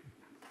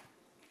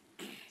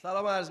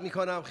سلام عرض می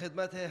کنم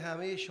خدمت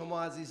همه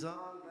شما عزیزان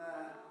و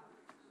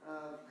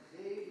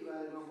خیلی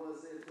برای من باعث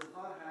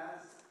افتخار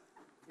هست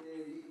که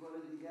یک بار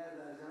دیگر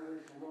در جمع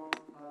شما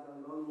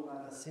فرزندان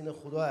مقدسین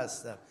خدا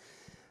هستم.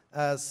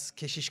 از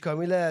کشیش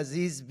کامیل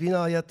عزیز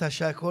بی‌نهایت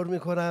تشکر می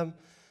کنم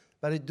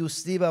برای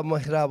دوستی و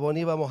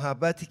مهربانی و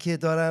محبتی که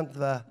دارند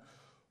و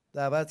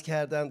دعوت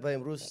کردند و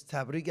امروز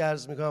تبریک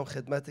عرض می کنم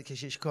خدمت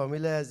کشیش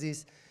کامیل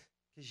عزیز،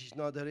 کشیش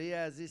نادره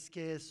عزیز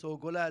که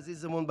سوگل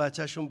عزیزمون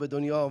بچهشون به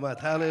دنیا آمد.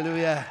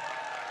 هللویا.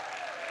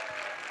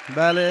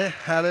 بله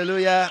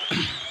هللویا.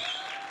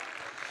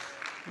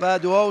 و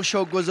دعا و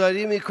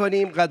شکرگزاری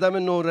میکنیم قدم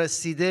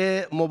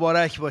نورسیده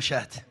مبارک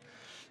باشد.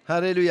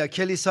 هللویا.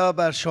 کلیسا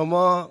بر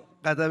شما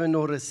قدم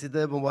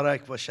نورسیده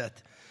مبارک باشد.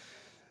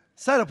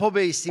 سر پا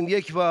بایستیم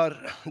یک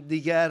بار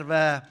دیگر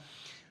و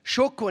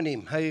شکر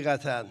کنیم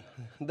حقیقتا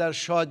در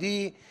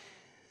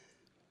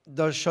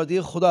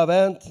شادی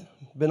خداوند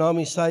به نام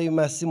عیسی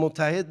مسیح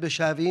متحد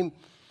بشویم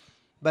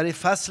برای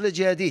فصل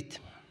جدید.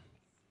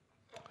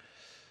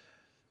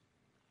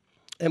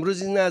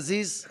 امروز این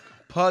عزیز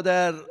پا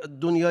در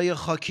دنیای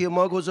خاکی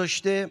ما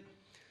گذاشته،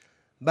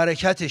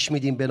 برکتش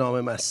میدیم به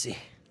نام مسیح.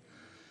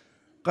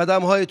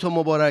 قدم‌های تو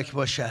مبارک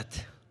باشد،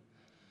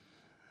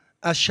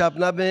 از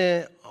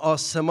شبنم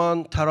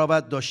آسمان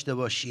تراوت داشته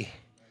باشی،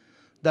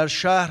 در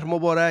شهر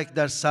مبارک،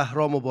 در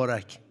صحرا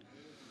مبارک.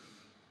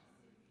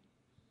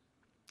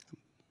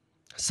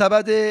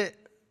 سبد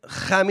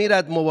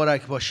خمیرت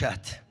مبارک باشد،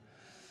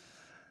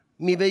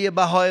 میوه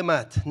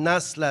بهایمت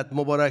نسلت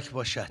مبارک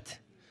باشد.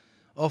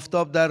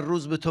 آفتاب در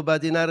روز به تو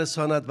بدی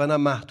نرساند و نه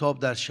مهتاب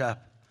در شب،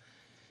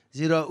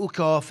 زیرا او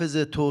که حافظ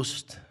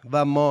توست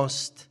و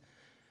ماست،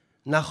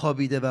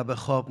 نخوابیده و به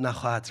خواب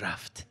نخواهد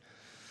رفت.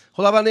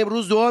 خداوند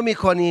امروز دعا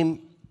میکنیم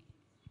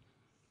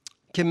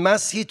که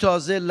مسیحی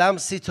تازه،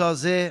 لمسی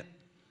تازه،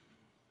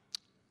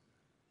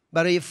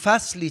 برای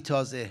فصلی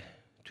تازه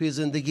توی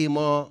زندگی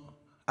ما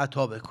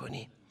عطا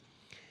بکنی.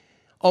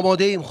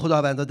 آماده ایم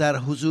خداوند در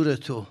حضور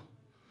تو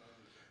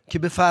که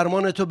به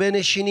فرمان تو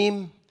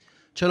بنشینیم،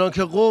 چنان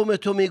که قوم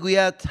تو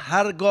میگوید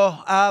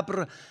هرگاه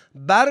ابر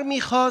بر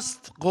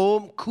میخواست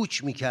قوم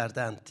کوچ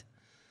میکردند،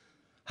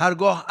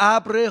 هرگاه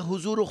ابر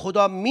حضور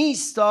خدا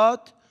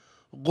میستاد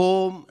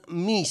قوم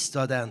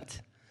میستادند.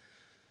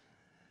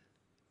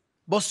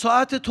 با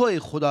ساعت توی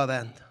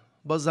خداوند،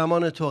 با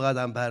زمان تو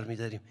قدم بر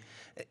میداریم.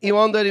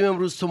 ایمان داریم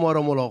امروز تو ما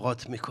رو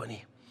ملاقات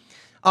میکنی.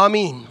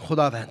 آمین.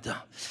 خداوندا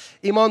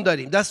ایمان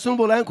داریم. دستون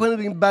بلند کنید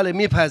بگیم بله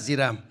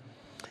میپذیرم.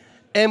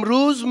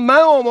 امروز من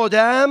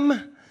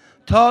آمادم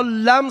تا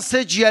لمس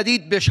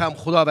جدید بشم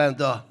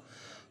خداوندا،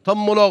 تا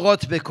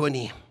ملاقات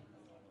بکنی.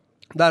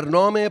 در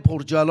نام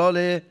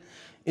پرجلال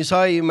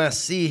عیسی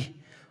مسیح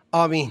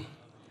آمین.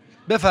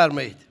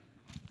 بفرمایید.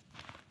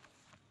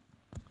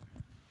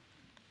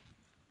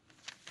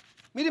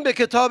 میریم به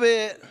کتاب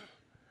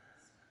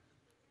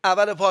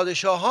اول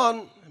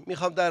پادشاهان.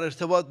 میخوام در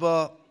ارتباط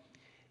با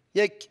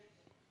یک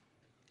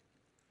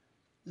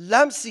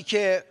لمسی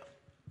که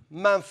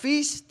منفی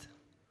است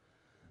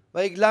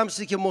و یک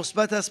لمسی که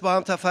مثبت است با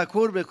هم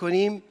تفکر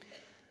بکنیم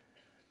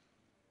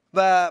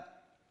و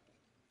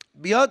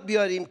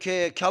بیاریم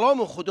که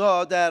کلام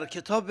خدا در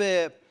کتاب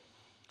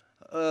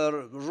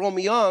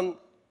رومیان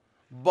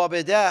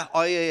باب 10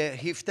 آیه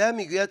 17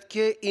 میگوید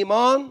که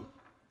ایمان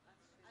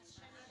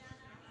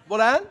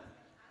بلند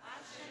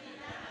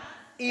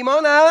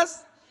ایمان از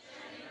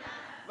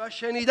و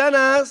شنیدن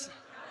از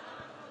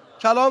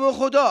کلام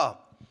خدا.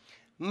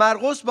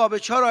 مرقس باب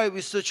 4 آیه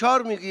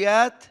 24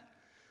 میگوید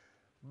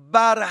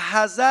بر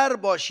حذر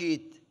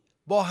باشید،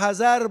 با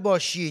حذر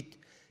باشید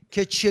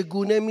که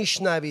چگونه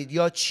میشنوید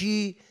یا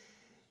چی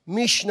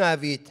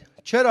میشنوید.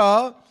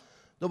 چرا؟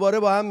 دوباره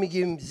با هم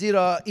میگیم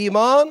زیرا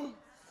ایمان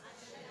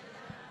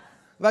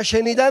و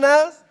شنیدن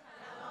از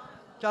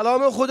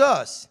کلام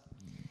خداست.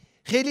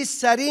 خیلی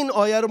سریع این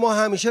آیه رو ما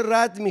همیشه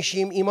رد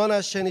میشیم، ایمان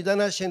از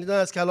شنیدن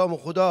از کلام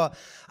خدا.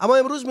 اما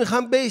امروز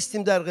میخوام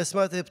بایستیم در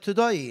قسمت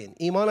ابتدایی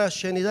ایمان از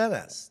شنیدن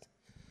است.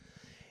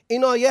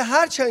 این آیه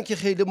هرچند که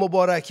خیلی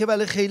مبارکه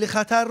ولی خیلی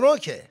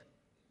خطرناکه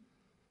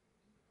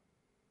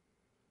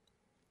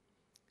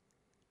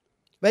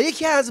و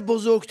یکی از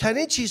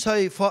بزرگترین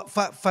چیزهای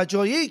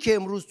فجایعی که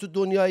امروز تو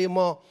دنیای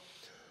ما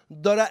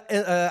داره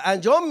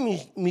انجام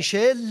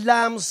میشه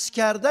لمس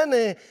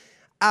کردن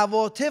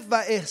عواطف و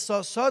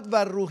احساسات و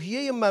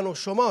روحیه من و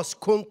شماست.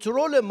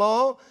 کنترل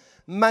ما،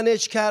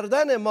 منیج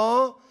کردن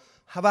ما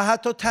و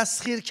حتی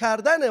تسخیر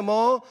کردن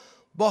ما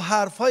با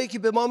حرفایی که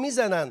به ما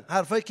میزنن،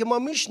 حرفایی که ما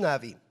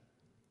میشنویم.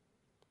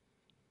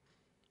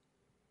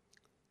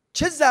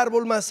 چه ضرب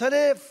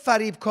المثل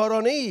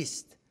فریبکارانه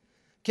است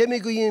که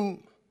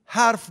میگوییم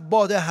حرف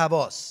باد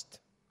هواست.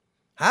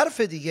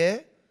 حرف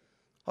دیگه،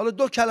 حالا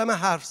دو کلمه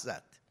حرف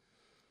زد.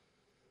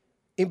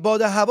 این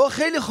باد هوا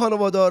خیلی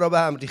خانواده ها را به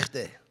هم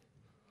ریخته.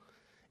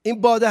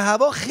 این باد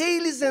هوا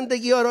خیلی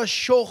زندگی ها را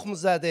شخم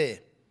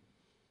زده.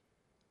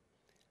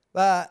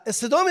 و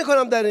استدعا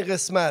میکنم در این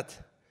قسمت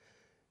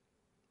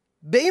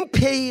به این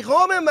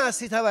پیغام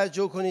مسیح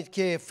توجه کنید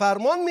که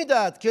فرمان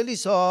میداد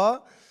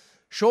کلیسا،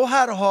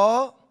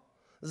 شوهرها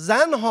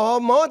زنها،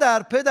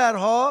 مادر،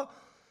 پدرها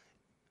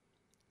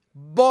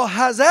با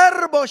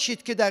حذر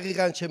باشید که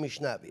دقیقاً چه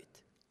میشنوید.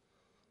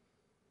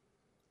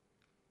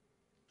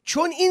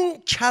 چون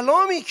این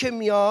کلامی که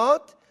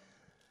میاد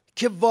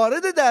که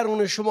وارد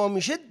درون شما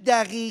میشه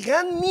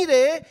دقیقاً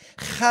میره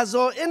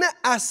خزائن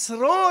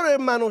اسرار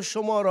من و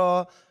شما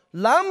را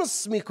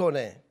لمس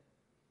میکنه.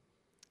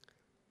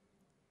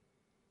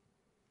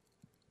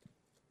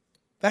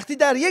 وقتی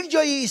در یک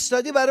جایی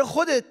ایستادی برای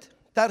خودت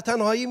در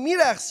تنهایی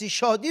میرقصی،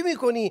 شادی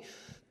میکنی،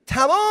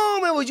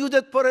 تمام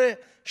وجودت پر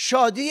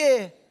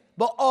شادیه،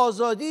 با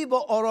آزادی، با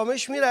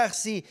آرامش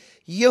میرقصی،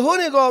 یهو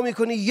نگاه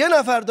میکنی یه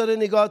نفر داره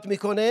نگاهت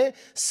میکنه،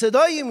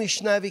 صدایی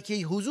میشنوی که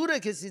حضور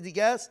کسی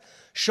دیگه است،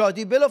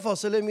 شادی بلا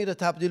فاصله میره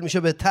تبدیل میشه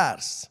به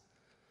ترس،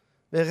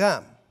 به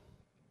غم.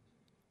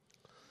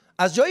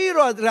 از جایی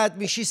رد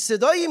میشی،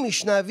 صدایی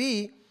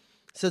میشنوی،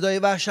 صدای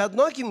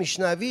وحشتناکی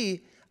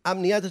میشنوی،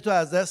 امنیت تو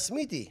از دست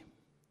میدی.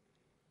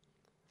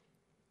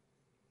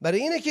 برای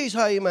اینه که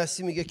عیسی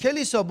مسیح میگه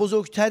کلیسا،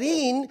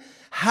 بزرگترین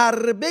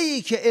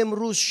حربه‌ای که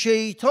امروز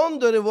شیطان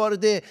داره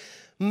وارد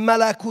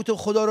ملکوت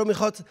خدا رو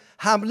میخواد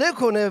حمله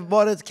کنه،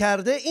 وارد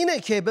کرده، اینه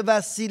که به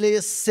وسیله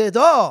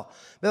صدا،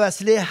 به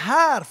وسیله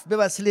حرف، به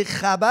وسیله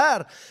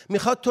خبر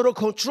میخواد تو رو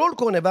کنترل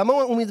کنه. و من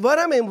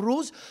امیدوارم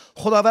امروز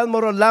خداوند ما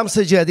را لمس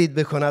جدید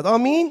بکند.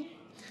 آمین.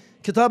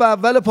 کتاب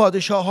اول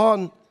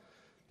پادشاهان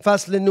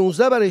فصل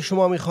 19 برای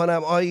شما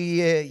میخوانم،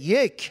 آیه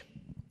 1.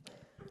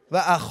 و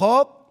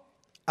اخاب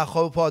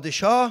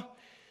پادشاه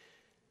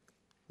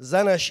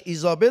زنش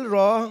ایزابل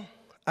را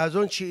از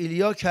آن چه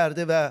ایلیا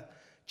کرده و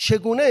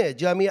چگونه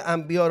جمعی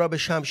انبیا را به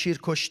شمشیر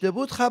کشته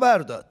بود خبر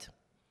داد.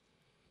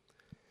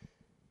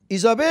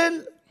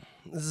 ایزابل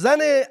زن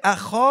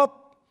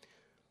اخاب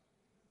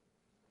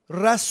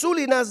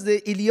رسولی نزد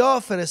ایلیا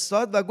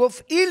فرستاد و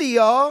گفت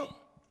ایلیا،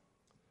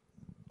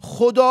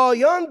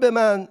 خدایان به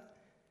من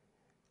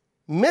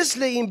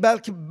مثل این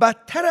بلکه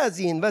بدتر از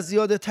این و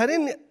زیاده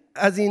ترین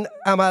از این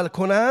عمل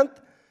کنند،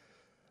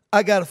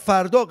 اگر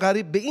فردا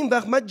قریب به این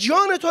وقت من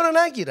جان تو رو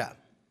نگیرم.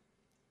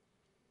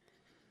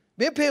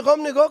 به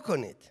پیغام نگاه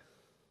کنید.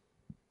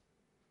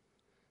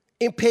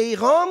 این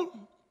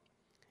پیغام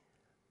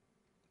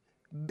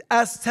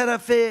از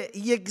طرف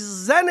یک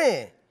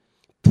زن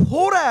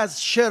پر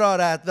از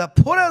شرارت و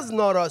پر از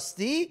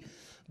ناراستی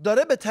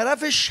داره به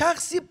طرف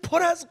شخصی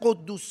پر از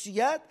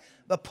قدوسیت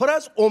و پر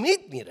از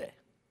امید میره.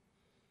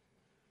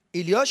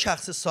 ایلیا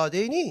شخص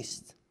ساده‌ای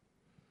نیست.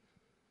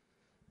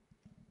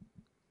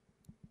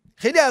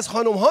 خیلی از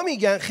خانم ها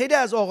میگن، خیلی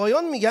از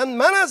آقایان میگن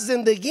من از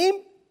زندگیم،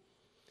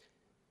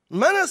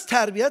 من از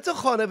تربیت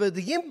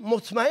خانوادگیم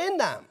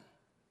مطمئنم.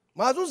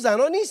 ما از اون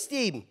زنا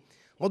نیستیم،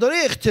 ما داره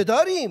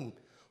اقتداریم،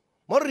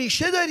 ما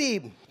ریشه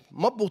داریم،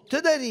 ما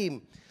بوته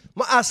داریم،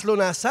 ما اصل و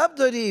نسب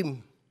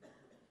داریم.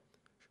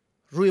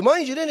 روی ما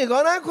اینجوری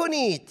نگاه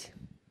نکنید.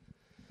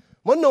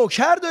 ما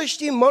نوکر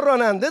داشتیم، ما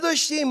راننده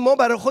داشتیم، ما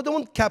برای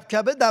خودمون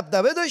کبکبه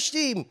دبدبه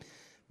داشتیم.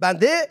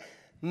 بنده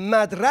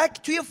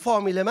مدرک توی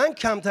فامیل من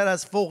کمتر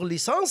از فوق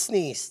لیسانس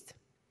نیست.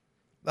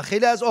 و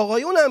خیلی از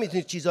آقایون هم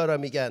این چیزا را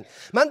میگن.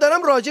 من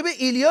دارم راجع به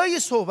ایلیایی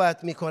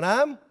صحبت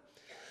میکنم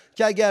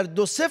که اگر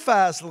 2-3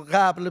 فصل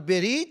قبل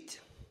برید،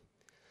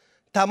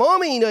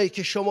 تمام اینایی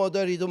که شما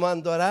دارید و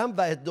من دارم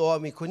و ادعا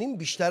میکنیم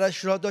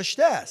بیشترش را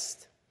داشته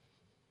است.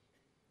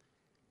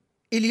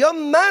 ایلیا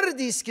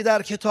مردی است که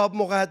در کتاب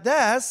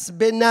مقدس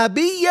به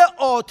نبی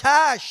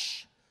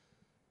آتش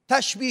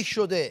تشبیه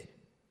شده.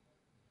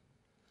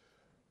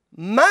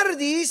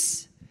 مردی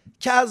است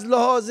که از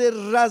لحاظ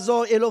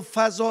رذائل و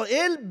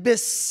فضائل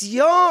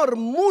بسیار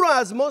مو رو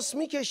از ماست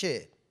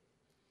میکشه.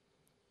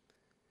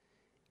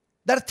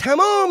 در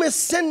تمام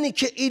سنی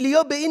که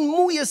ایلیا به این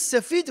موی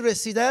سفید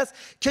رسیده است،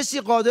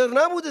 کسی قادر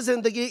نبوده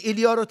زندگی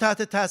ایلیا رو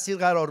تحت تاثیر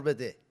قرار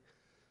بده.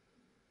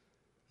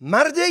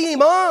 مرد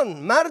ایمان،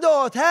 مرد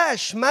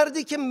آتش،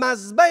 مردی که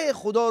مذبح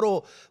خدا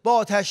رو با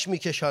آتش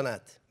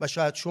میکشاند. و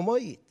شاید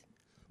شمایید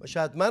و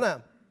شاید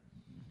منم.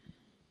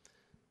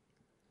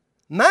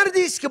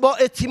 مردی است که با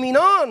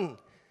اطمینان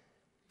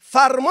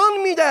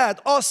فرمان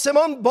میداد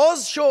آسمان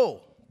باز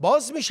شو،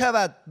 باز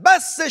میشود،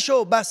 بسته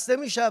شو، بسته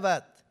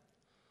میشود.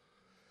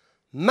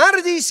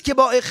 مردی است که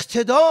با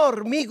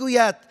اقتدار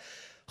میگوید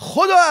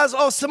خدا از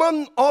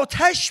آسمان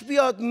آتش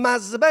بیاد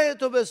مذبح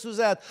تو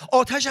بسوزد.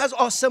 آتش از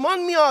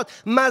آسمان میاد،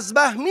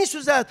 مذبح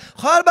میسوزد.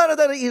 خواهر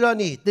برادر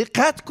ایرانی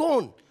دقت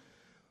کن،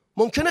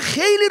 ممکنه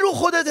خیلی رو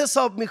خودت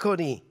حساب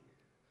میکنی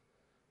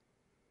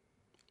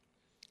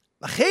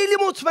و خیلی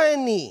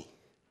مطمئنی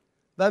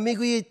و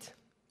میگویید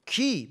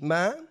کی؟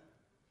 من؟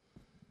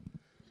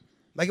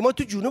 مگه ما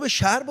تو جنوب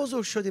شهر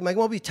بزرگ شدیم؟ مگه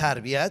ما بی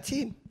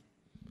تربیتیم؟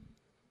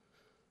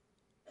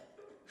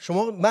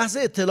 شما محض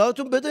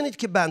اطلاعاتون بدونید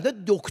که بنده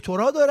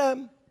دکترا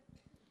دارم،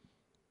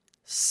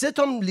 3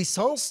 تا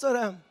لیسانس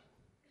دارم.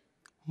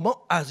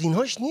 ما از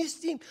اینهاش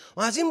نیستیم،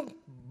 ما از این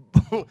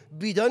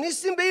بیدا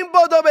نیستیم به این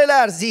بادا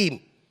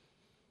بلرزیم.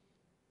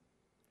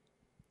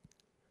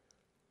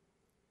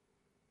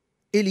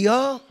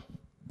 ایلیا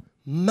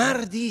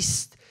مردی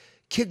است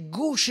که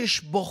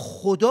گوشش با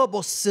خدا،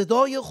 با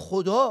صدای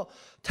خدا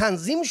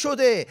تنظیم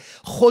شده.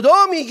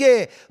 خدا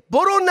میگه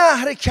برو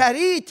نهر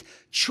کرید.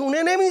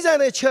 چونه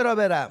نمیزنه چرا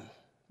برم،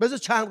 بذار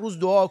چند روز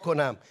دعا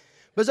کنم،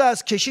 بذار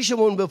از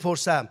کشیشمون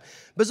بپرسم،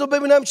 بذار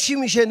ببینم چی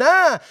میشه.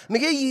 نه،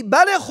 میگه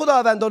بله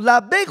خداوندا،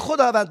 لبیک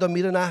خداوندا.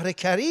 میره نهر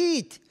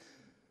کرید،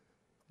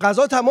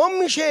 قضا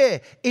تمام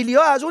میشه.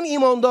 ایلیا از اون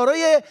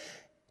ایماندارای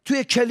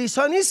توی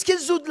کلیسا نیست که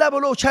زود لب و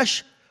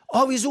لوچش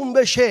آویزون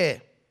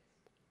بشه.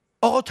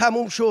 آقا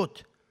تموم شد،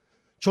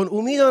 چون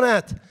او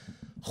میداند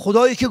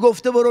خدایی که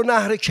گفته برو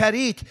نهر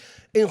کرید،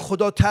 این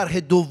خدا طرح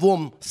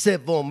دوم،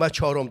 سوم و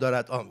چهارم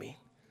دارد. آمین.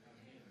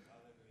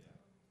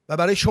 و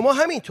برای شما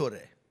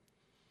همینطوره.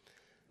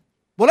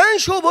 بلند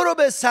شو برو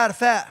به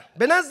سپهر،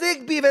 به نزد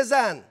یک بیوه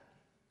زن.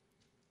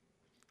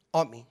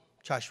 آمین.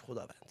 چشم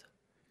خداوند.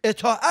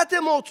 اطاعت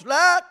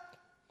مطلق.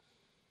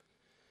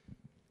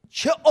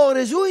 چه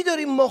آرزویی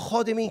داریم ما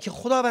خادمین که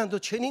خداوند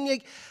چنین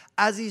یک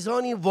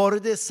عزیزانی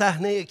وارد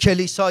صحنه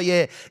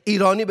کلیسای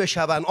ایرانی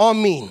بشوند.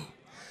 آمین.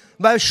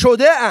 و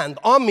شده اند.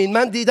 آمین.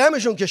 من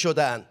دیدمشون که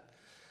شده اند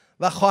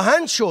و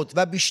خواهند شد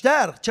و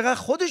بیشتر. چقدر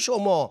خود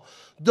شما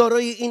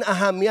دارای این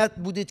اهمیت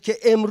بودید که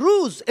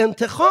امروز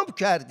انتخاب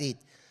کردید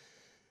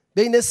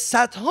بین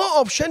صدها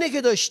آپشنی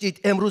که داشتید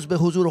امروز به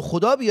حضور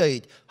خدا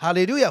بیایید.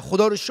 هللویا.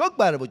 خدا رو شکر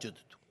بر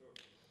وجودتون.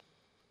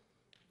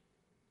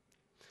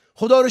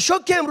 خدا رو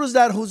شکر که امروز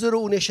در حضور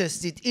او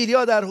نشستید.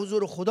 ایلیا در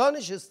حضور خدا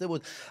نشسته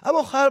بود.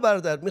 اما خواهر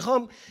برادر،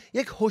 میخوام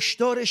یک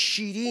هشدار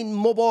شیرین،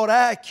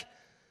 مبارک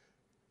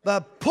و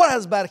پر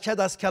از برکت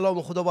از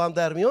کلام خدا با هم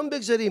در میان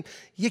بگذاریم.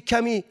 یک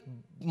کمی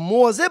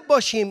مواظب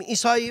باشیم.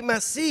 عیسی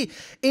مسیح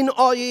این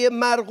آیه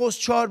مرقس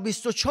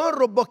 4:24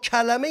 رو با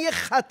کلمه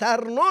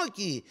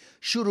خطرناکی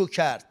شروع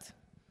کرد.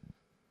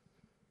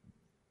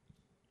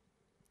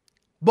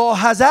 با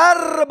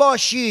حذر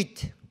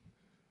باشید.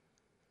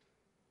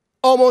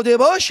 آماده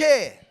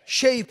باشه.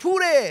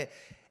 شیپوره.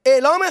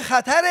 اعلام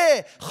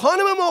خطره.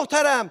 خانم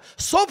محترم،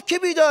 صبح که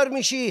بیدار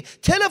میشی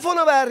تلفن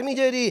رو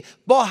برمیداری،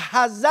 با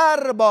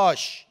حذر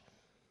باش.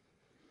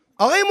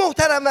 آقای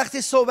محترم،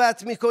 وقتی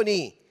صحبت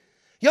میکنی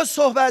یا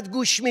صحبت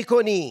گوش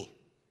میکنی،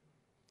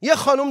 یه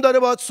خانم داره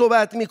باهات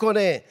صحبت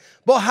میکنه،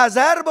 با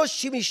حذر باش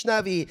چی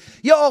میشنوی.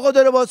 یه آقا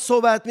داره باهات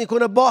صحبت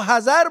میکنه، با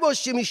حذر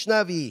باش چی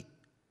میشنوی.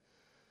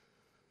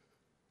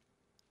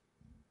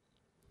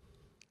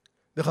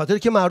 به خاطر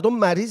که مردم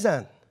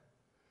مریضن،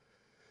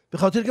 به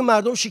خاطر که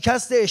مردم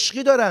شکست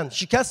عشقی دارن،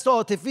 شکست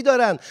عاطفی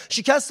دارن،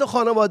 شکست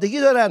خانوادگی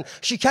دارن،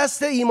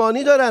 شکست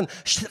ایمانی دارن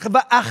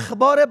و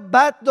اخبار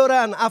بد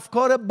دارن،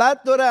 افکار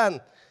بد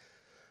دارن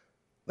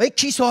و این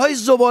کیسه های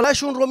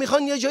زباله‌شون رو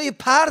میخوان یه جایی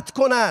پرت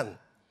کنن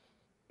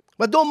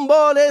و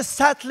دنبال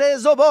سطل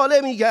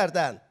زباله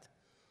میگردند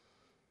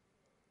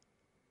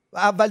و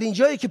اولین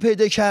جایی که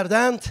پیدا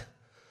کردند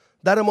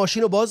در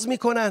ماشین رو باز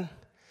میکنن،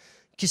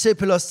 کیسه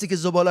پلاستیک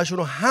زباله‌شون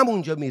رو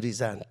همونجا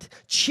میریزند.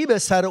 چی به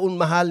سر اون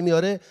محل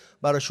میاره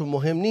براشون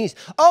مهم نیست.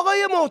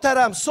 آقای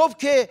محترم، صبح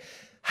که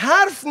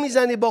حرف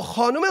میزنی با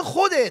خانم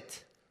خودت،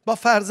 با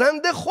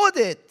فرزند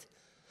خودت،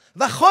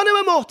 و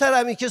خانم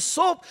محترمی که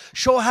صبح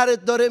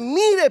شوهرت داره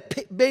میره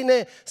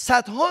بین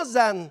صدها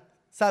زن،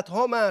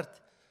 صدها مرد،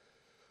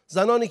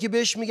 زنانی که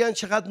بهش میگن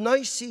چقدر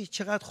نایسی،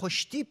 چقدر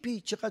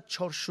خوشتیپی، چقدر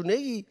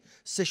چارشونهی،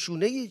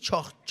 سه‌شونهی،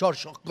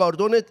 چارشاخ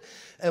گاردونت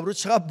امروز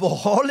چقدر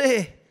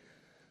باحاله،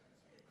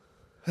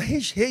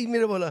 هی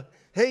میره بالا،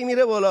 هی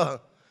میره بالا.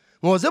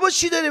 مواظب باش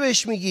چی داری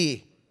بهش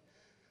میگی.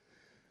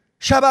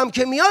 شبم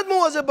که میاد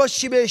مواظب باش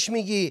چی بهش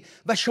میگی.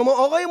 و شما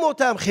آقای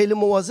محترم خیلی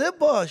مواظب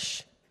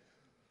باش.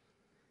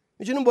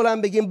 میتونیم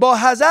بلند بگیم با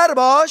حذر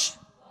باش.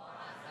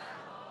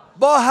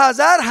 با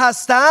حذر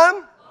هستم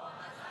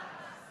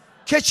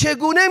که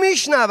چگونه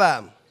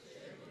میشنوم.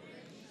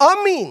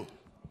 آمین.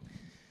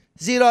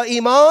 زیرا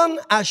ایمان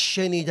از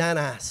شنیدن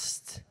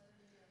است،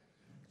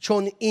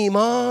 چون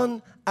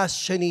ایمان از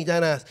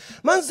شنیدن است.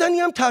 من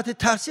زنیم تحت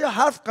تاثیر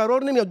حرف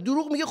قرار نمیاد.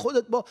 دروغ میگه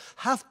خودت با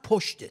 7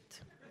 پشتت.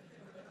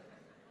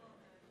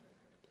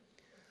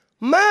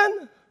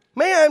 من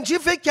همچین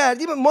فکر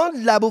کردیم ما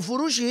لب و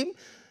فروشیم،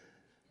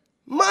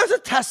 ما از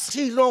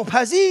تسخیر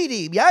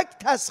ناپذیریم. یک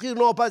تسخیر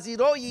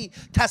ناپذیرایی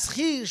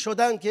تسخیر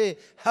شدن که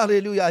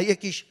هللویا.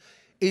 یکیش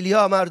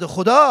ایلیا مرد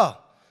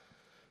خدا،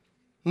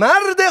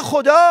 مرد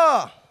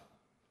خدا.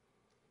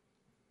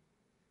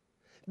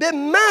 به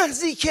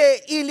محضی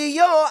که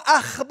ایلیا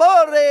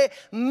اخبار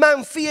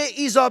منفی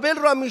ایزابل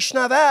را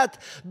میشنود،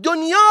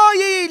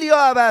 دنیای ایلیا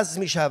عوض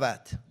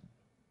میشود.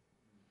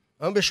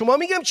 من به شما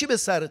میگم چی به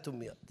سرتون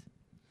میاد.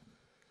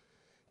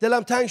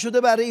 دلم تنگ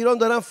شده برای ایران،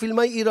 دارم فیلم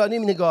های ایرانی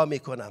نگاه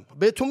میکنم.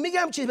 بهتون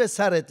میگم چی به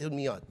سرتون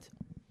میاد.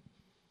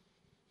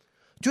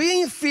 توی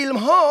این فیلم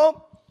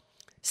ها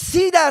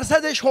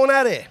 30%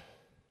 هنره،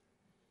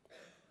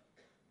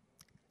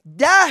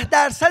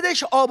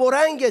 10% آب و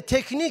رنگ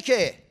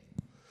تکنیکه،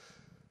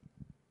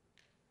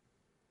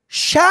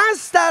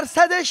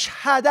 60%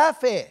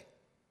 هدفه،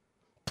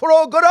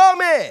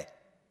 پروگرامه،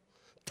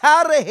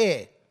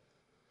 طرحه.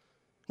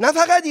 نه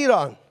فقط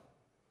ایران،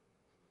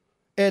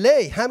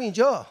 الی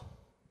همینجا.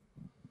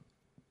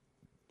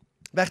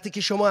 وقتی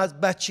که شما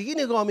از بچگی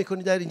نگاه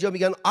میکنید در اینجا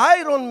میگن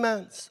آیرون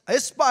من،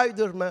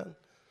 اسپایدر من،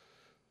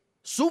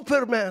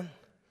 سوپرمن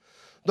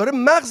داره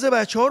مغز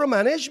بچه ها رو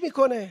منیج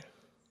میکنه.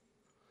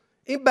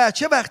 این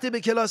بچه وقتی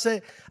به کلاس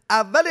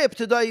اول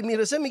ابتدایی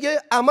میرسه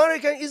میگه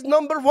American is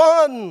number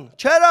one.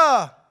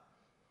 چرا؟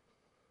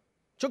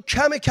 چون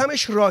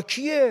کمش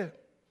راکیه.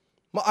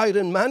 ما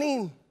آیرن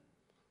منیم،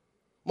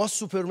 ما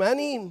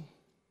سوپرمنیم،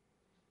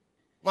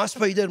 ما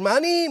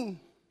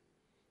اسپایدرمنیم.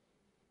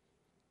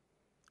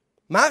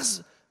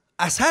 مغز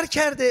اثر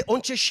کرده،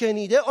 اون چه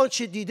شنیده، اون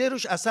چه دیده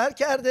روش اثر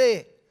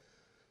کرده.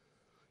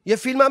 یه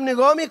فیلم هم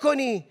نگاه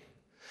میکنی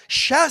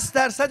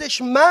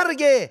 60%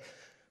 مرگ،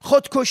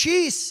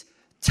 خودکشیست،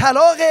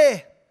 طلاق،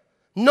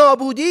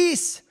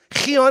 نابودیست،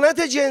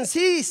 خیانت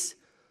جنسیست.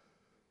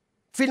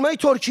 فیلم های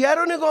ترکیه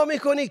رو نگاه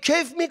میکنی،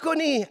 کیف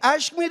میکنی،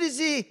 اشک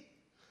میریزی.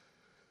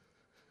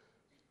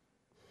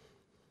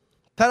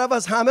 طرف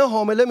از همه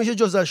حامله میشه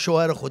جز از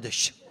شوهر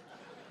خودش.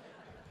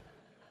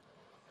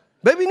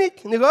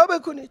 ببینید، نگاه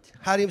بکنید،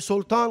 حریم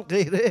سلطان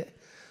غیره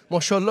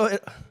ماشاءالله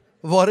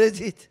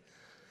واردید.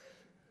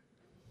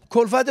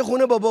 کلفت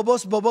خونه با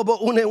باباست، بابا با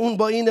اونه، اون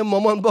با اینه،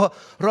 مامان با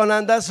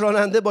راننده است،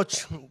 راننده با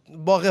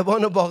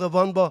باغبان و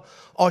باغبان با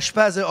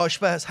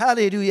آشپز.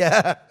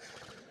 هللویا.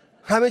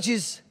 همه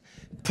چیز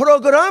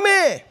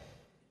پروگرامه.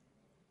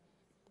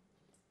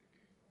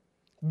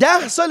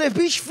 10 سال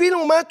پیش فیلم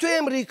اومد تو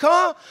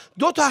امریکا،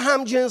 2 تا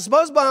همجنس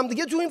باز با هم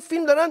دیگه تو این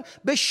فیلم دارن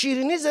به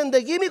شیرینی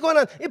زندگی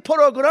میکنن. این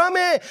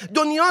پروگرامه.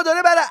 دنیا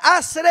داره برای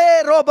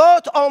عصر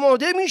ربات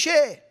آماده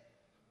میشه.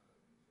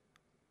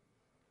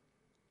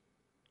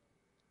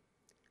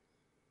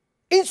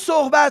 این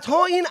صحبت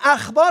ها، این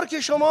اخبار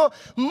که شما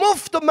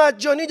مفت و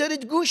مجانی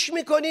دارید گوش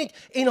میکنید،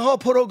 اینها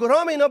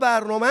پروگرام، اینا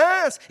برنامه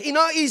است،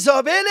 اینا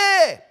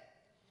ایزابله.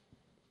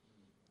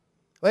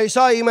 و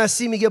عیسی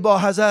مسیح میگه با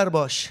حذر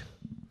باش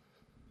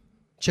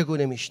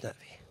چگونه میشنوی.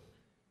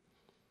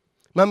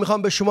 من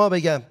میخوام به شما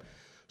بگم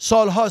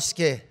سال هاست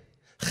که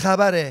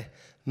خبر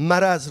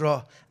مرض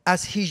را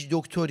از هیچ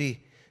دکتری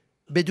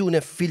بدون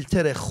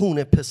فیلتر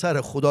خون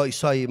پسر خدا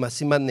عیسی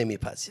مسیح من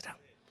نمیپذیرم.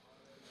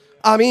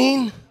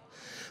 آمین.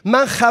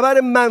 من خبر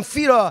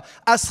منفی را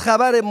از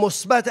خبر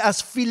مثبت،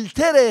 از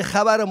فیلتر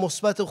خبر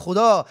مثبت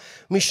خدا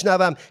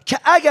میشنوم که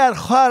اگر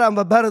خواهرم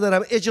و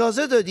برادرم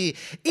اجازه دادی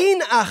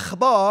این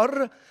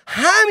اخبار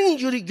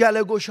همینجوری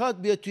گله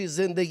گشاد بیاد توی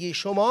زندگی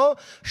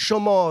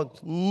شما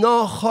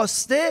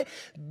ناخواسته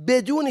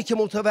بدونی که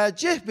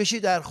متوجه بشی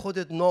در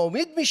خودت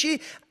ناامید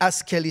میشی،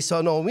 از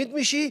کلیسا ناامید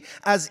میشی،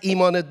 از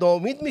ایمانت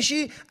ناامید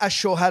میشی، از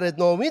شوهرت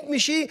ناامید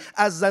میشی،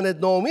 از زنت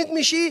ناامید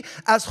میشی،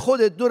 از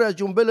خودت دور از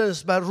جون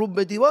بلنس بر رو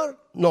به دیوار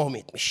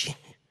ناامید میشی.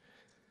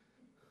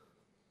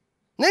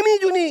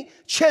 نمیدونی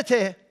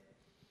چته.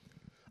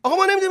 آقا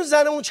ما نمیدونیم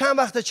زنمون چند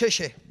وقته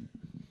چشه.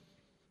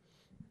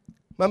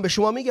 من به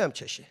شما میگم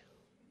چشه.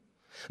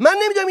 من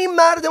نمیدونم این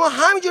مرد ما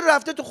همینجور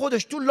رفته تو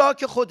خودش، تو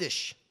لاک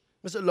خودش،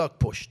 مثل لاک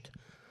پشت.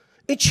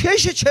 این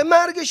چشه، چه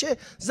مرگشه؟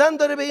 زن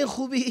داره به این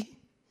خوبی؟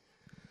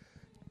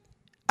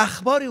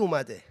 اخباری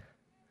اومده،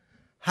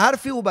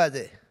 حرفی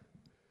اومده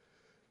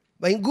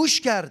و این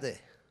گوش کرده.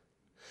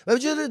 و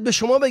به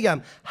شما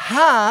بگم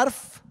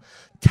حرف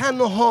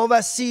تنها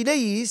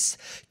وسیله است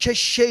که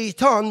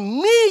شیطان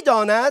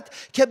میداند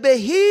که به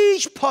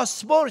هیچ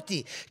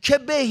پاسپورتی، که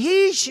به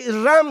هیچ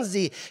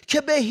رمزی،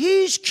 که به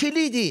هیچ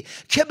کلیدی،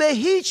 که به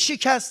هیچ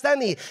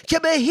شکستنی، که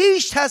به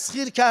هیچ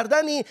تسخیر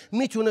کردنی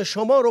میتونه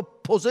شما رو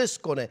پوزس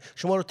کنه،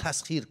 شما رو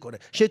تسخیر کنه.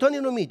 شیطان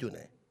اینو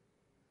میدونه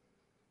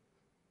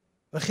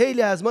و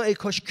خیلی از ما ای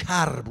کاش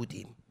کر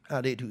بودیم.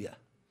 هللویا.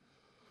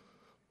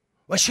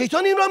 و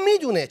شیطان این را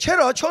میدونه.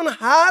 چرا؟ چون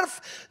حرف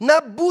نه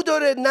بو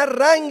داره، نه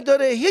رنگ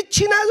داره،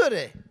 هیچی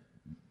نداره.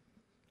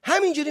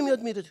 همینجوری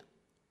میاد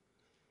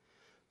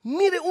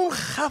میره اون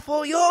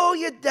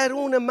خفایای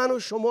درون من و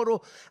شما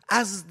رو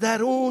از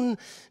درون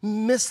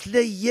مثل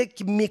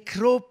یک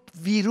میکروب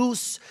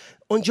ویروس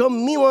اونجا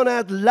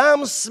میماند،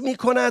 لمس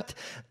میکند،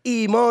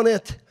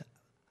 ایمانت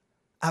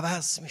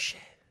عوض میشه.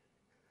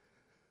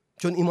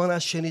 چون ایمان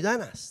از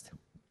شنیدن است.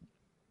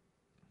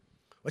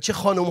 و چه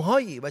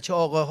خانم‌هایی و چه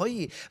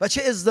آقاهایی و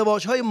چه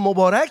ازدواج‌های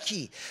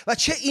مبارکی و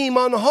چه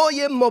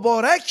ایمان‌های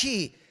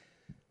مبارکی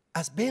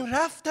از بین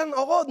رفتن.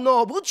 آقا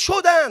نابود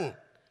شدن.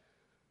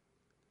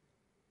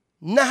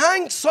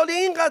 نهنگ سال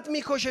اینقدر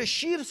میکشه،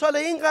 شیر سال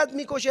اینقدر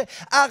میکشه،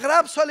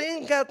 عقرب سال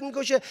اینقدر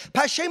میکشه،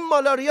 پشه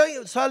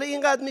مالاریا سال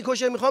اینقدر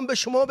میکشه. میخوام به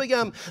شما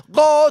بگم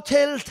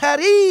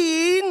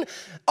قاتلترین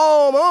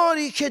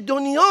آماری که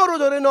دنیا رو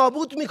داره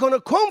نابود میکنه،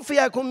 کن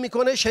فیکون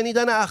میکنه،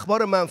 شنیدن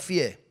اخبار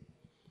منفیه.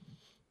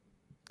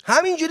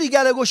 همینجوری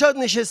گله گشاد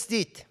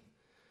نشستید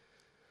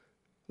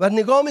و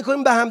نگاه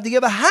میکنیم به هم دیگه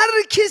و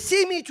هر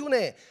کسی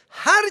میتونه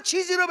هر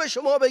چیزی رو به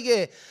شما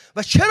بگه.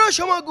 و چرا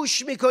شما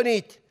گوش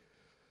میکنید؟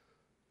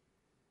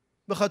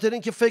 به خاطر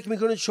اینکه فکر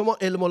میکنید شما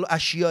علم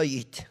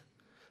الاشیایید،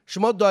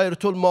 شما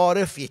دایره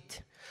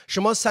المعارفید،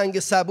 شما سنگ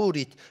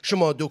صبورید،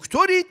 شما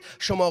دکترید،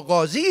 شما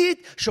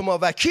قاضیید، شما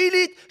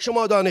وکیلید،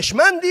 شما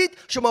دانشمندید،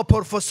 شما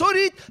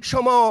پروفسورید،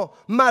 شما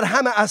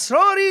مرهم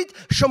اسرارید،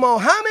 شما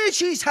همه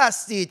چیز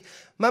هستید.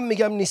 من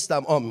میگم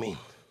نیستم. آمین.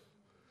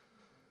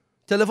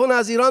 تلفن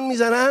از ایران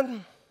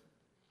میزنن،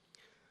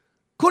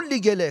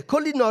 کلی گله،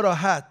 کلی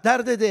ناراحت،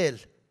 درد دل.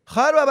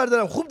 خواهر و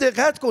برادرم خوب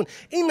دقت کن،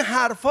 این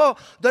حرفا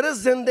داره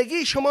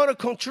زندگی شما رو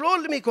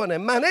کنترل میکنه،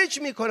 منیج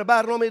میکنه،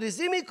 برنامه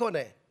ریزی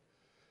میکنه.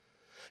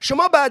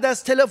 شما بعد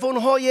از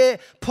تلفن‌های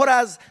پر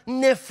از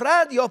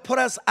نفرت یا پر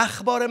از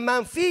اخبار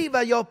منفی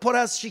و یا پر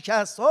از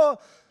شکست‌ها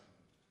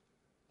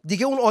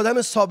دیگه اون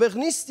آدم سابق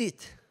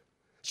نیستید.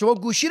 شما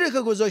گوشی رو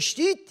که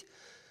گذاشتید،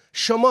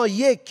 شما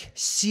یک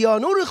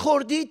سیانور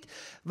خوردید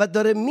و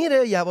داره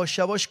میره یواش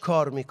یواش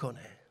کار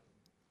میکنه.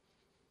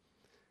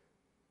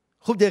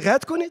 خوب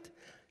دقت کنید.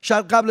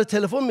 شاید قبل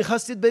تلفن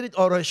میخواستید برید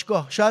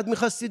آرایشگاه، شاید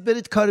میخواستید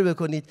برید کاری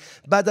بکنید،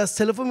 بعد از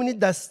تلفن میبینید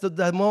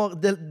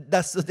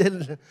دست و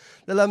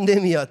دلم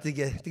نمیاد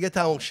دیگه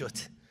تموم شد.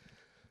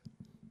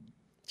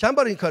 چند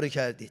بار این کارو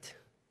کردید؟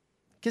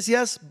 کسی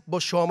هست با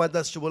شامت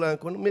دستشو بلند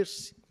کنه؟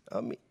 مرسی،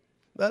 آمین.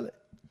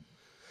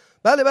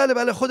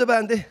 بله خود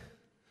بنده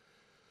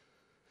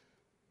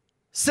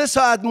 3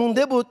 ساعت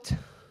مونده بود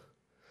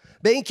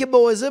به اینکه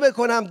موعظه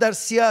بکنم در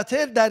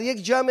سیاتل در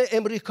یک جمع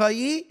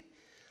امریکایی،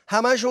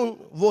 همشون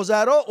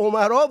وزرا،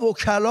 امرا،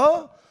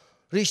 وکلا،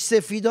 ریش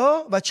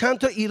سفیدا و چند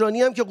تا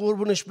ایرانی هم که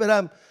قربونش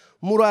برم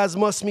مو رو از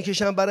ماست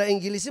میکشن برای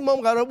انگلیسی. ما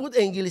هم قرار بود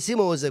انگلیسی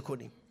موعظه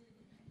کنیم.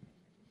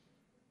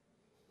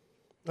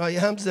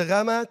 آیه هم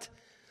زغمت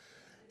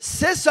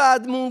 3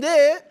 ساعت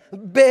مونده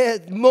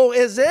به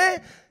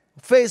موعظه،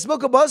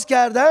 فیسبوک رو باز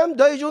کردم،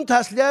 دایی جون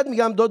تسلیت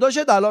میگم،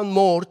 داداشت الان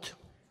مرد،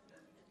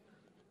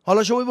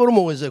 حالا شما برو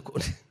موعظه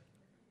کن.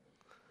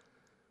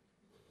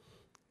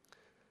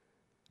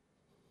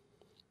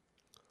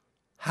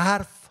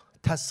 حرف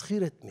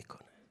تسخیرت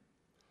میکنه،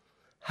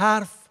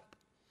 حرف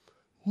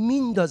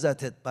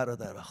میندازتت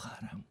برادر و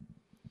خواهرم.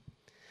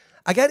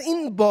 اگر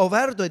این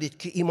باور دارید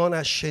که ایمان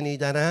از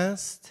شنیدن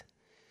است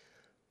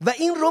و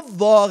این رو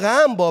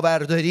واقعا باور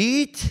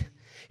دارید،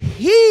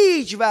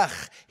 هیچ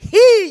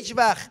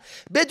وقت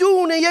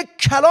بدون یک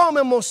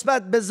کلام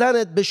مثبت به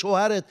زنت، به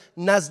شوهرت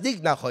نزدیک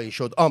نخواهی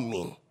شد.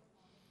 آمین.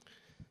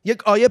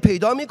 یک آیه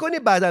پیدا میکنی،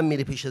 بعدم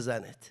میری پیش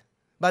زنت،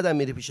 بعدم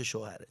میری پیش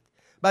شوهرت،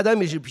 بعدم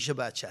میری پیش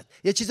بچت،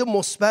 یه چیز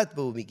مثبت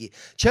به او میگی.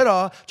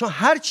 چرا؟ چون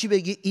هر چی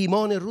بگی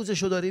ایمان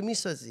روزشو داری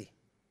میسازی.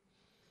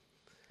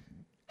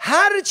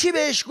 هر چی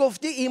بهش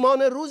گفتی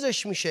ایمان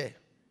روزش میشه.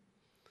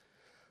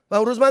 و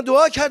اون روز من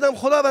دعا کردم،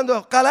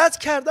 خداوندا غلط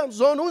کردم،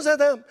 زانو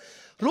زدم،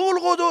 روح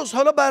القدس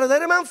حالا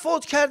برادر من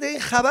فوت کرده، این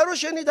خبر رو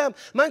شنیدم،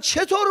 من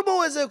چطور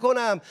موعظه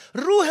کنم؟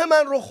 روح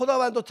من رو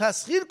خداوندا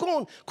تسخیر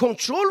کن،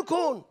 کنترل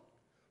کن.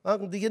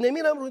 من دیگه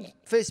نمیرم رو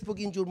فیسبوک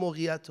اینجور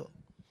موقعیت ها.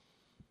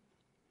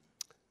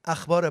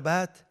 اخبار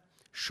بد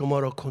شما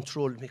را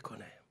کنترل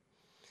میکنه.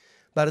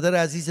 برادر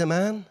عزیز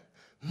من،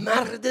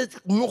 مرد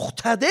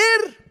مقتدر،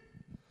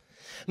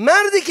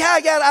 مردی که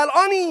اگر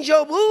الان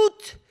اینجا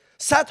بود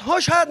صدها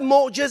شاید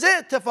معجزه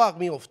اتفاق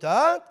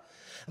میافتاد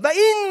و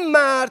این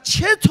مرد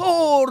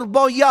چطور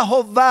با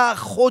یهوه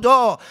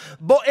خدا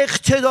با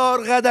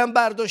اقتدار قدم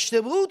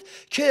برداشته بود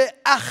که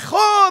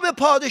اخاب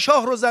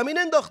پادشاه رو زمین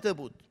انداخته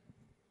بود.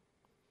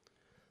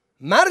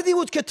 مردی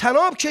بود که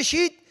طناب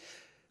کشید،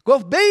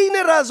 گفت بین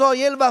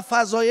رذایل و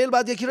فضایل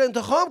باید یکی رو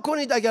انتخاب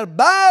کنید، اگر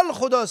بل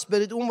خداست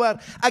برید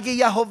اونور، اگه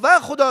یهوه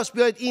خداست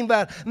بیاید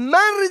اینور.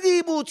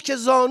 مردی بود که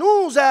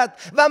زانو زد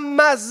و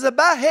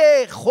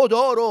مذبح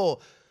خدا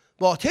رو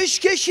با آتش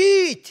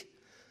کشید.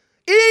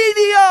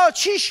 ایلیا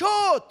چی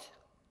شد؟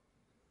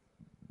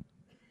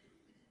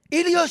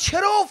 ایلیا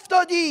چرا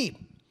افتادی؟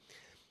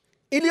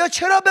 ایلیا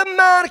چرا به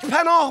مرگ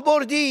پناه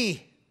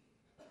بردی؟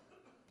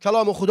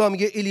 کلام خدا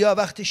میگه ایلیا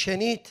وقتی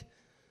شنید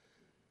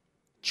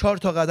 4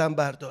 قدم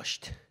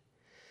برداشت.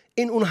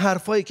 این اون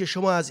حرفایی که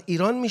شما از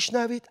ایران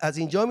میشنوید، از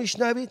اینجا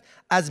میشنوید،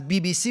 از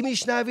BBC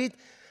میشنوید،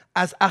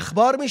 از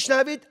اخبار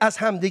میشنوید، از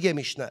همدیگه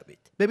میشنوید.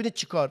 ببینید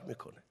چی کار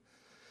میکنه.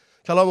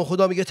 کلام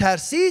خدا میگه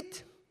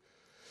ترسید،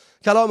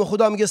 کلام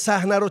خدا میگه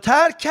صحنه رو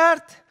ترک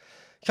کرد،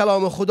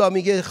 کلام خدا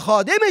میگه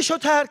خادمش رو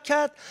ترک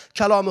کرد،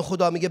 کلام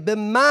خدا میگه به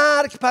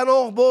مرگ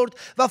پناه برد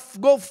و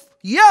گفت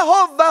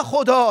یهوه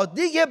خدا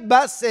دیگه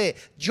بسه،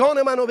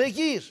 جان منو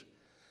بگیر،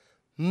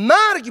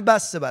 مرگ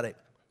بسه،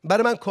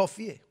 برای من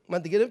کافیه، من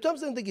دیگه نمیتونم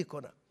زندگی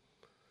کنم.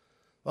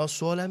 و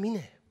سوالم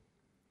اینه،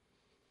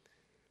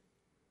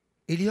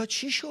 ایلیا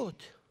چی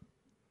شد؟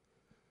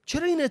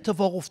 چرا این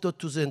اتفاق افتاد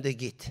تو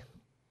زندگیت؟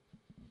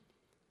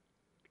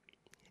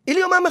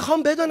 ایلیا من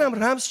میخوام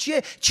بدانم رمز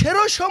چیه،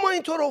 چرا شما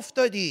اینطور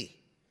افتادی؟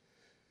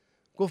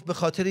 گفت به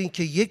خاطر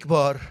اینکه یک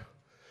بار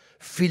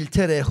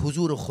فیلتر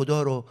حضور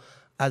خدا رو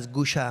از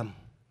گوشم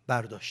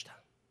برداشتم.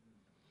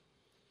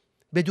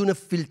 بدون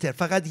فیلتر،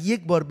 فقط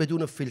یک بار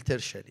بدون فیلتر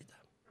شنیدم.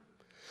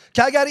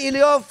 که اگر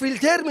ایلیا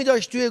فیلتر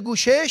میداشت توی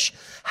گوشش،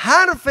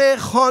 حرف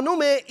خانم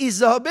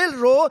ایزابل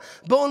رو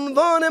به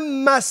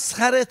عنوان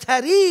مسخره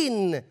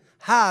ترین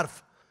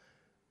حرف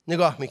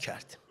نگاه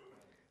میکرد.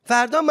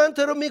 فردا من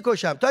تو رو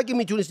میکشم، تو اگه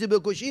میتونستی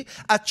بکشی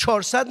از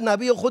 400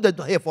 نبی خودت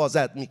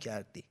حفاظت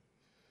میکردی.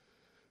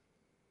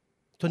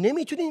 تو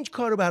نمیتونی این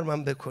کار رو بر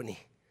من بکنی.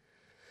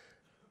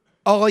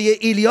 آقای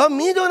ایلیا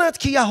میداند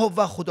که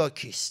یهوه خدا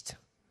کیست.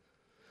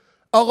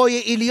 آقای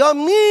ایلیا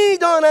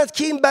میداند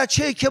که این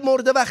بچه که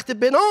مرده وقت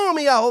به نام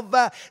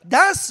یهوه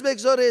دست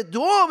بگذاره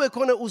دعا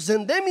بکنه او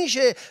زنده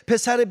میشه.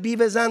 پسر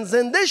بیوه زن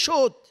زنده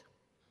شد،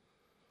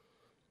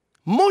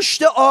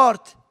 مشت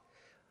آرد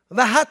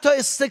و حتی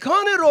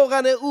استکان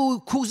روغن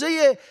او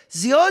کوزه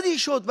زیادی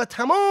شد و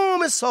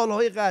تمام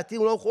سالهای قحطی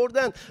اونا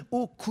خوردن.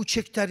 او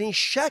کوچکترین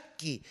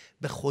شکی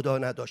به خدا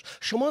نداشت.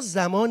 شما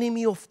زمانی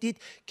میافتید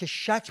که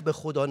شک به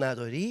خدا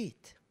ندارید.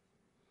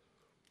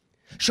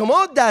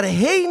 شما در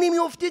حینی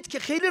میافتید که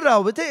خیلی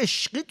روابط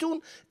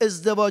عشقیتون،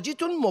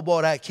 ازدواجیتون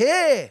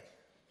مبارکه.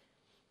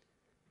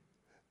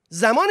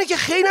 زمانی که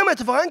خیلی هم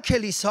اتفاقا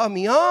کلیسا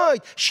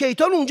میاید،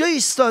 شیطان اونجا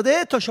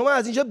ایستاده تا شما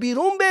از اینجا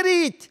بیرون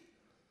برید.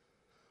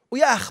 او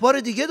یه اخبار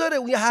دیگه داره،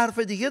 او یه حرف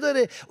دیگه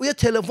داره، او یه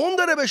تلفن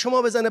داره به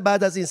شما بزنه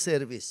بعد از این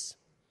سرویس.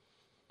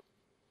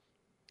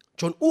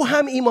 چون او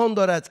هم ایمان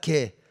دارد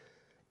که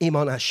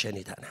ایمان از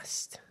شنیدن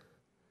است.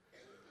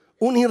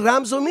 اون این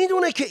رمز رو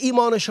میدونه که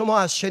ایمان شما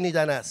از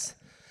شنیدن است.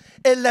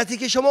 علتی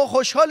که شما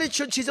خوشحالید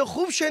چون چیز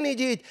خوب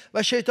شنیدید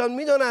و شیطان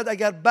میداند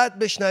اگر بد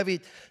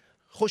بشنوید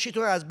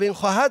خوشیتون از بین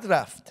خواهد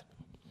رفت.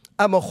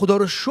 اما خدا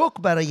رو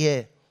شکر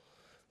برای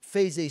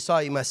فیض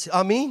عیسی مسیح.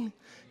 آمین.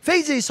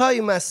 فیض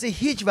عیسی مسیح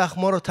هیچ وقت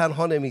ما رو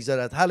تنها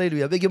نمیگذارد.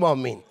 هللویا، بگیم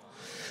آمین.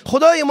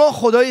 خدای ما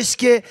خدایی است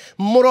که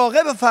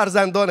مراقب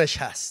فرزندانش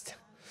هست.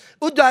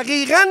 او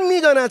دقیقاً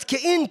میداند که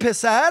این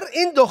پسر،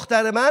 این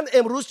دختر من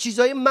امروز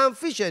چیزهای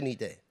منفی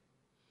شنیده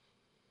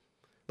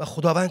و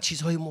خداوند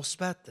چیزهای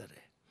مثبت داره.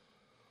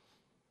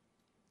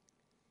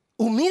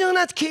 او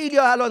میداند که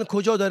ایلیا الان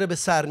کجا داره به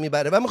سر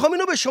میبره و میخوام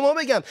اینو به شما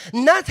بگم،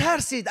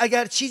 نترسید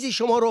اگر چیزی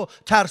شما رو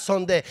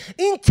ترسانده.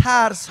 این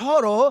ترس ها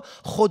رو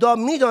خدا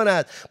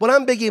میداند.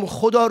 بلند بگیم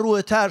خدا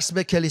روح ترس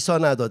به کلیسا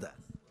نداده،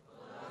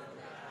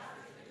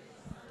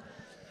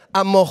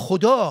 اما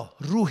خدا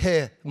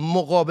روح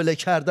مقابله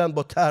کردن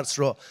با ترس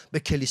رو به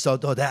کلیسا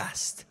داده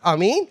است.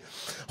 آمین.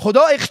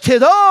 خدا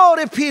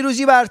اقتدار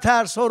پیروزی بر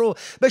ترس ها رو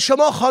به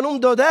شما خانم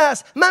داده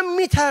است. من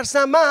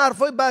میترسم، من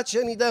حرفای بد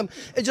شنیدم،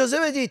 اجازه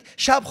بدید،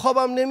 شب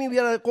خوابم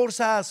نمیبره،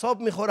 قرص اعصاب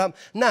میخورم.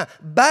 نه،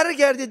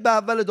 برگردید به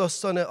اول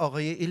داستان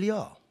آقای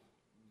ایلیا.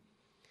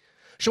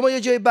 شما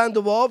یه جای بند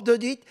و آب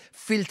دادید،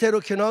 فیلتر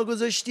رو کنار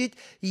گذاشتید،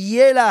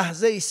 یه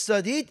لحظه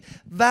ایستادید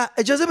و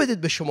اجازه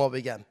بدید به شما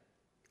بگم،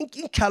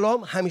 این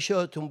کلام همیشه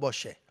یادتون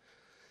باشه،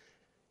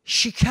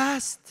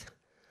 شکست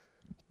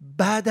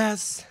بعد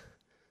از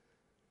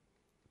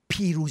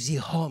پیروزی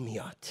ها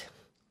میاد.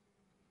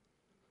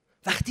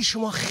 وقتی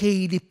شما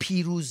خیلی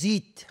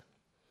پیروزید،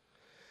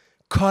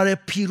 کار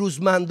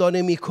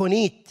پیروزمندانه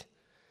میکنید،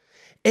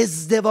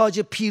 ازدواج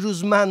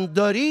پیروزمند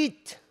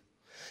دارید،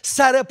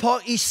 سر پا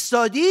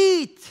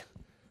ایستادید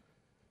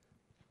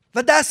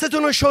و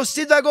دستتون رو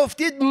شستید و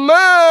گفتید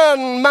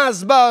من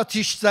مذبح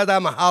آتش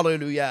زدم،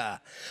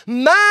 هللویا،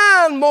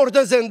 من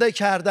مرده زنده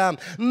کردم،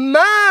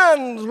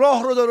 من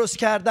راه رو درست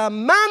کردم،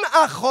 من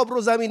اخاب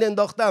رو زمین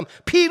انداختم،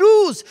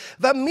 پیروز،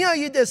 و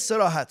میایید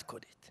استراحت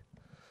کنید.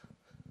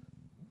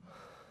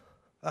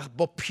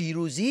 با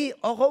پیروزی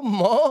آقا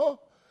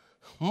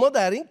ما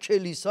در این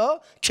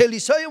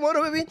کلیسای ما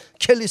رو ببین،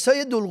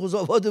 کلیسای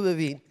دلغوزآباد رو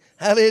ببین،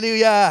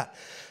 هللویا.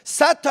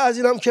 100 تا از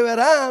اینام که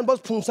برن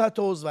باز 500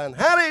 تا عضون،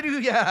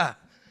 هللویا.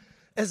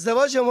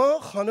 ازدواج ما،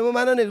 خانم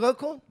منو نگاه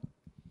کن،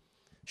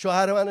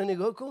 شوهر منو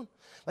نگاه کن،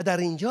 و در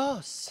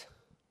اینجاست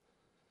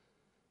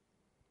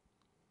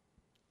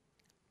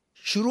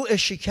شروع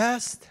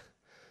شکست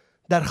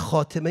در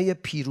خاتمه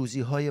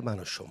پیروزی های من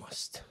و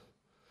شماست.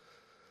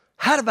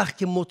 هر وقت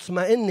که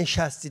مطمئن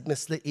نشستید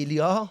مثل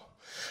ایلیا،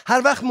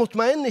 هر وقت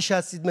مطمئن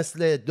نشستید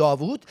مثل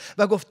داوود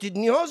و گفتید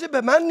نیازی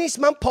به من نیست،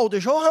 من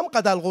پادشاه هم،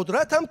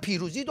 قدرتم،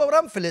 پیروزی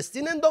دارم،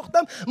 فلسطین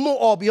انداختم،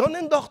 موعابیان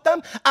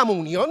انداختم،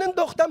 امونیان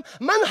انداختم،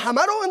 من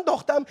همه رو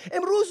انداختم،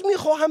 امروز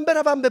میخواهم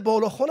بروم به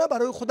بالاخانه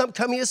برای خودم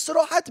کمی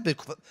استراحت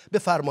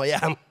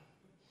بفرمایم.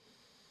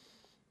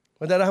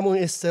 و در همون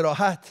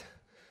استراحت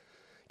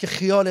که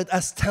خیالت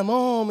از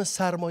تمام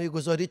سرمایه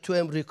گذاری تو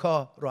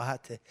امریکا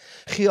راحته،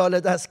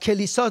 خیالت از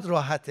کلیسات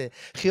راحته،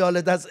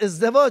 خیالت از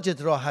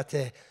ازدواجت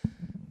راحته،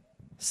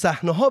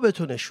 صحنه ها به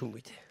تو نشون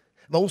میده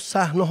و اون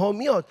صحنه ها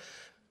میاد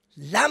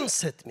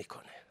لمست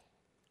میکنه،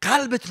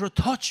 قلبت رو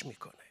تاچ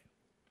میکنه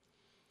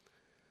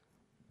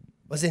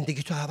و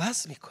زندگی تو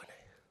عوض میکنه.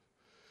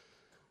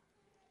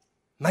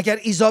 مگر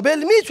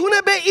ایزابل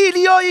میتونه به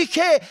ایلیایی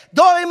که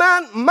دائما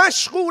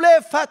مشغول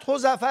فتح و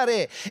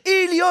ظفره،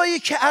 ایلیایی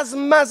که از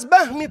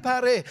مذبح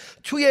میپره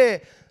توی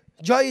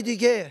جای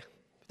دیگه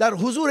در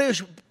حضور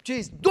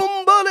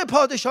دنبال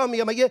پادشاه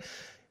میگه،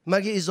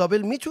 مگه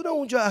ایزابل میتونه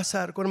اونجا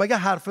اثر کنه؟ مگه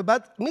حرف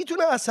بد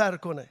میتونه اثر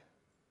کنه؟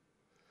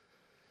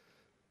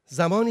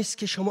 زمانی است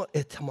که شما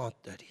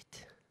اعتماد دارید.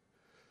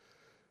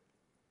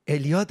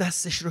 ایلیا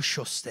دستش رو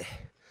شسته،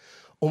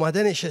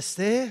 اومده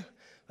نشسته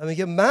و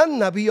میگه من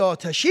نبی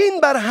آتشین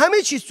بر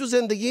همه چیز تو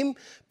زندگیم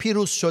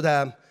پیروز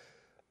شدم.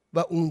 و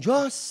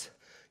اونجاست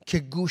که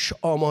گوش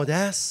آماده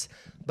است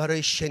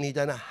برای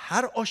شنیدن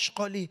هر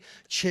آشغالی،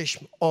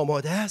 چشم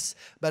آماده است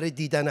برای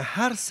دیدن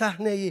هر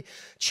صحنه.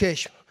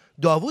 چشم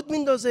داوود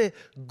میندازه،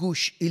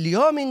 گوش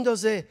ایلیا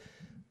میندازه،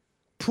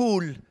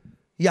 پول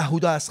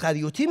یهودا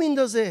اسخریوطی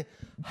میندازه،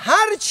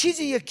 هر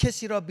چیزی یک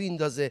کسی را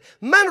بیندازه،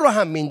 من رو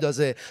هم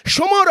میندازه،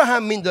 شما رو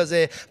هم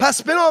میندازه.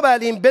 پس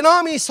بنابراین به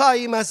نام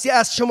عیسی مسیح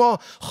از شما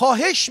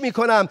خواهش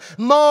میکنم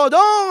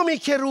مادامی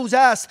که روز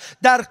است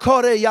در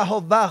کار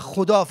یهوه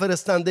خدا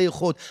فرستنده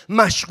خود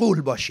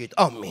مشغول باشید.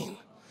 آمین.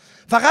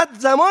 فقط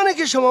زمانی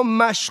که شما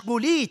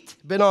مشغولید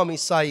به نام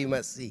عیسی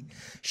مسیح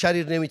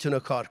شریر نمیتونه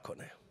کار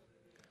کنه.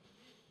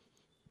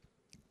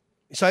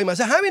 عیسی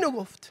مسیح همینو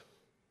گفت.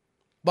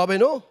 باب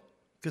 9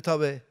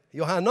 کتاب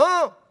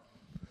یوحنا.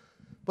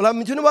 بلند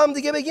میتونه با هم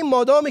دیگه بگیم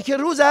مادامی که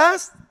روز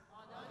است.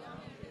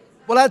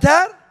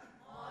 بلندتر.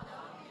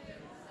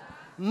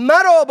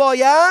 مرا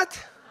باید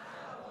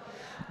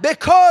به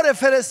کار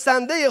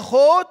فرستنده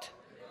خود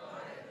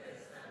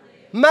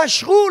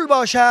مشغول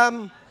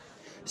باشم،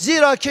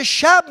 زیرا که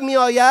شب می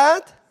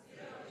آید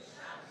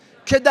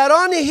که در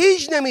آن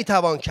هیچ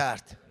نمیتوان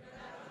کرد.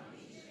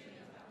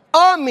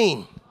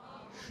 آمین.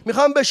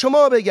 میخوام به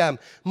شما بگم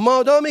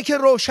مادامی که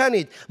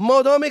روشنید،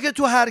 مادامی که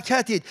تو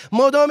حرکتید،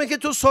 مادامی که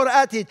تو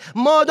سرعتید،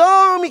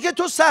 مادامی که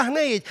تو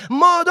صحنه‌اید،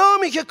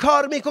 مادامی که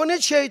کار میکنید،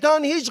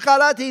 شیطان هیچ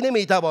غلطی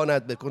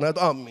نمیتواند بکند.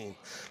 آمین.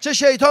 چه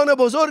شیطان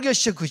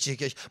بزرگش چه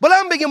کوچیکش.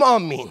 بلند بگیم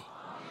آمین.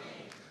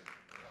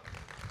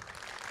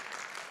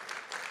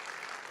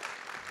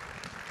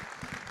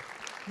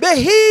 به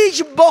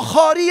هیچ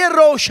بخاری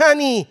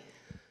روشنی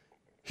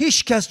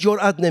هیچ کس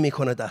جرأت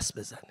نمیکنه دست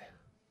بزنه.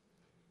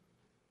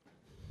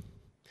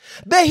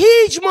 به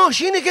هیچ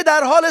ماشینی که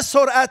در حال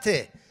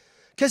سرعته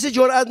کسی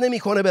جرأت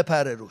نمیکنه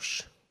بپره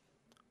روش.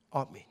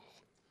 آمین.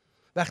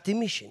 وقتی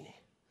میشینی،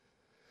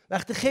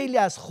 وقتی خیلی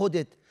از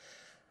خودت،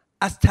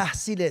 از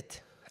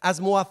تحصیلت،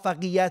 از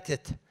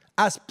موفقیتت،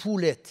 از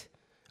پولت،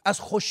 از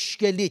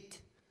خوشگلیت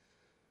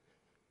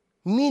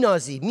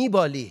مینازی،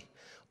 میبالی،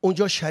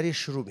 اونجا شریر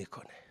شروع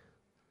میکنه.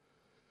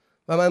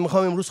 و من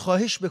میخوام امروز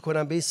خواهش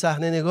بکنم به این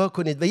صحنه نگاه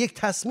کنید و یک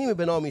تصمیم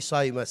به نام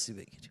عیسی مسیح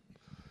بگیریم.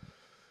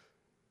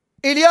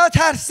 ایلیا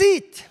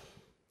ترسید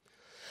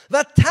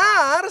و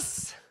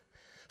ترس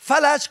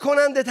فلج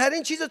کننده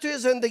ترین چیز توی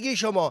زندگی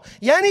شما.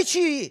 یعنی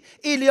چی؟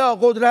 ایلیا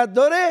قدرت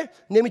داره،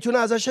 نمیتونه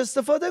ازش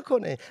استفاده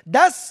کنه.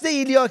 دست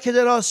ایلیا که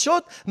دراز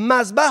شد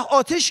مذبح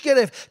آتش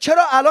گرفت.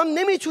 چرا الان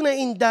نمیتونه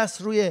این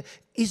دست روی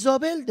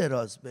ایزابل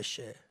دراز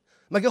بشه؟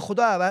 مگه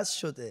خدا عوض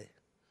شده؟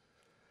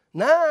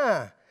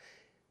 نه،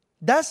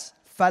 دست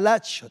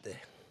فلج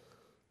شده.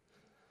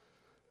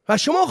 و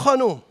شما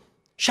خانوم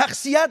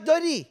شخصیت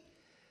داری،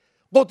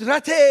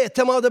 قدرت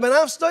اعتماد به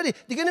نفس داری،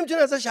 دیگه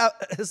نمیتونی ازش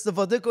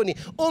استفاده کنی.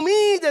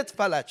 امیدت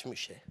فلج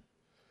میشه،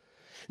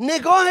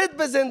 نگاهت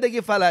به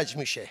زندگی فلج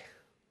میشه.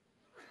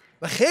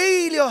 و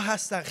خیلی ها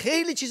هستن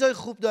خیلی چیزای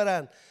خوب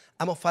دارن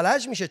اما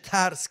فلج میشه.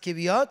 ترس که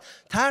بیاد،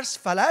 ترس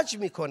فلج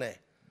میکنه.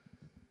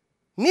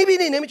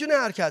 میبینی نمیتونه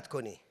حرکت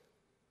کنی.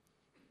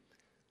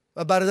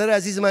 و برادر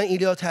عزیز من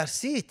ایلیا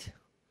ترسید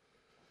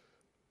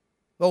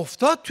و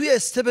افتاد توی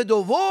استپ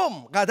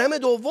دوم، قدم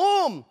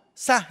دوم،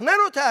 صحنه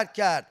رو ترک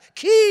کرد.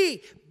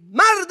 کی؟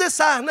 مرد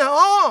صحنه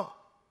ها.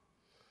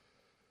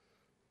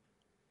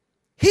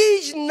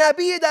 هیچ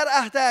نبی در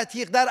عهد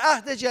عتیق، در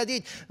عهد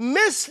جدید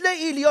مثل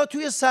ایلیا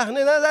توی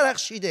صحنه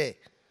ندرخشیده.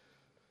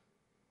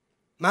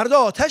 مرد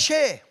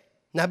آتشه،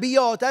 نبی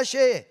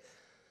آتشه.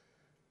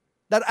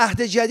 در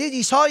عهد جدید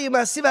عیسی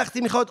مسیح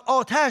وقتی میخواد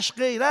آتش،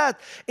 غیرت،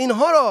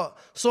 اینها را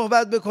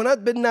صحبت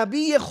بکند به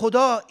نبی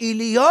خدا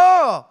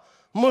ایلیا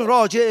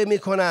مراجعه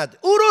میکند،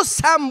 او رو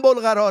سمبل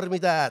قرار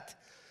میدهد،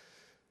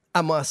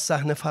 اما از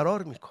صحنه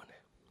فرار میکنه.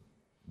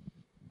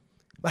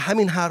 و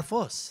همین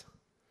حرفاست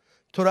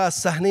تو رو از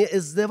صحنه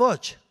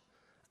ازدواج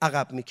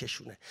عقب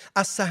میکشونه،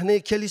 از صحنه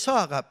کلیسا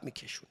عقب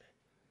میکشونه،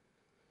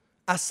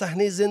 از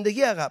صحنه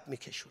زندگی عقب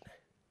میکشونه.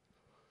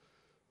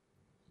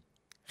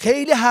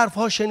 خیلی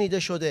حرفها شنیده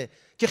شده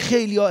که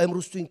خیلی ها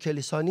امروز تو این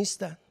کلیسا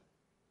نیستن.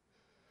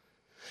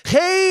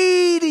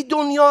 خیلی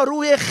دنیا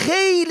روی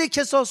خیلی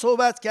کسا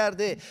صحبت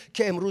کرده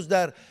که امروز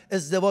در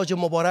ازدواج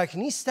مبارک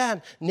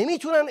نیستن،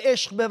 نمیتونن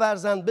عشق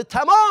بورزن به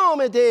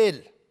تمام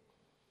دل.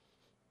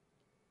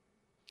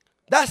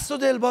 دست و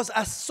دل باز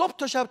از صبح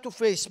تا شب تو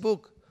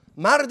فیسبوک،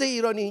 مرد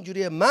ایرانی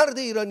اینجوریه، مرد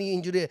ایرانی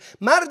اینجوریه،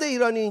 مرد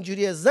ایرانی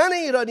اینجوریه، زن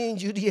ایرانی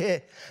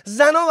اینجوریه،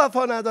 زنا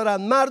وفا ندارن،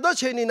 مردا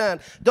چنینن.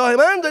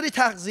 دائما داری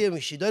تغذیه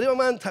میشی، داری با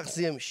من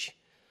تغذیه میشی.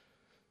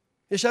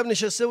 یه شب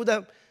نشسته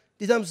بودم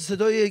دیدم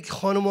صدای یک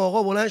خانم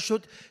آقا بلند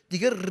شد،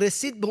 دیگه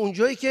رسید به اون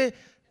جایی که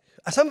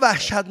اصلا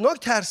وحشتناک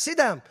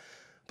ترسیدم.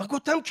 و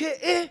گفتم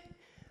که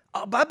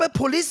باید به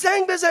پلیس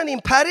زنگ بزنیم.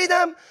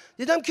 پریدم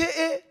دیدم که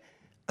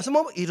اصلا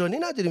ما ایرانی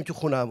نداریم تو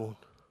خونمون.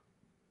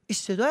 این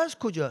صدا از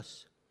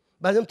کجاست؟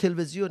 بعدم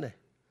تلویزیونه.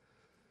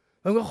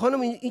 من گفتم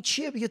خانم این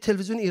چیه؟ بگه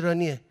تلویزیون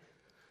ایرانیه.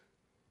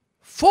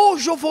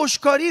 فوش و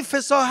فوشکاری،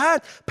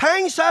 فصاحت.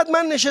 5 ساعت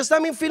من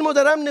نشستم این فیلمو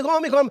دارم نگاه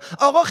میکنم.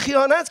 آقا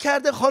خیانت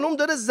کرده، خانم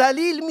داره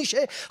ذلیل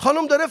میشه،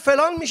 خانم داره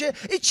فلان میشه.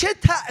 این چه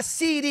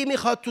تأثیری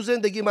میخواد تو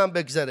زندگی من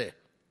بگذاره؟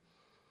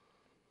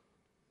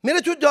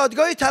 میره تو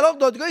دادگاه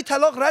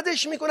طلاق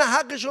ردش میکنه،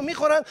 حقشو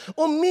میخورن،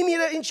 اون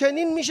میمیره. این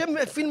چنین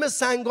میشه. فیلم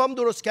سنگام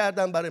درست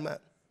کردن برای من.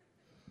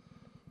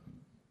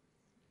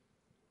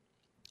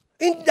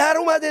 این در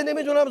اومده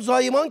نمیدونم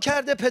زایمان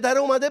کرده، پدر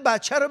اومده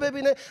بچه رو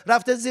ببینه،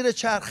 رفته زیر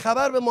چرخ،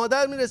 خبر به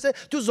مادر میرسه،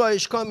 تو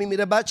زایشگاه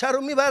میمیره، بچه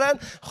رو میبرن،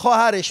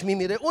 خواهرش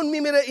میمیره، اون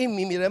میمیره، این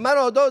میمیره،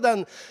 من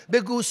دادن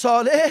به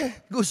گوساله،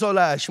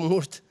 گوساله‌اش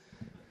مرد.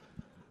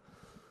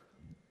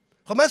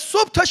 خب من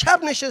صبح تا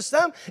شب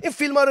نشستم این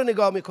فیلم ها رو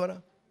نگاه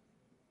میکنم،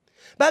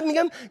 بعد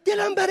میگم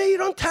دلم برای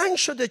ایران تنگ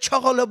شده.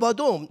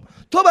 چاغال‌وبادم،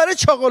 تو برای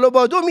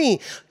چاغال‌وبادمی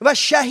و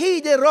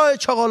شهید راه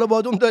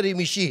چاغال‌وبادم داری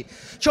میشی،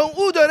 چون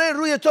او داره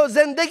روی تو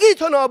زندگی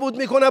تو نابود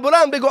میکنه.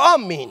 بلند بگو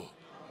آمین.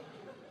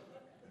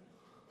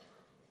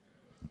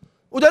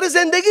 او داره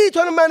زندگی تو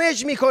رو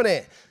منیج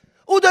میکنه.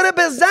 او داره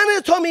به زن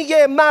تو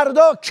میگه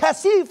مردا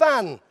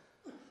کثیفن،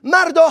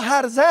 مردا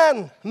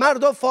هرزن،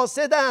 مردا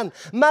فاسدن،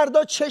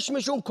 مردا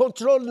چشمشون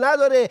کنترل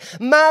نداره،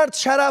 مرد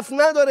شرف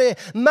نداره،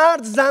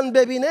 مرد زن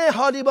ببینه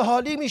حالی به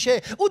حالی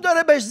میشه. او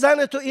داره به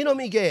زن تو اینو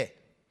میگه.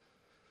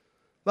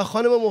 و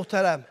خانم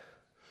محترم،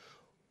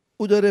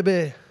 او داره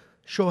به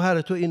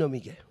شوهر تو اینو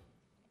میگه.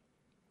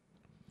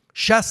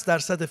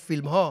 60%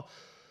 فیلم ها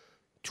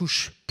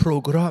توش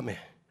پروگرامه،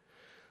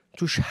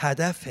 توش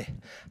هدفه.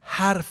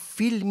 هر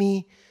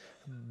فیلمی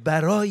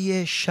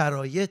برای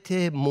شرایط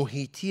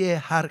محیطی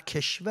هر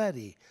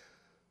کشوری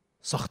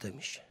ساخته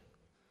میشه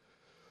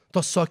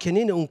تا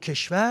ساکنین اون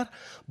کشور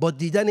با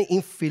دیدن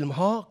این فیلم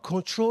ها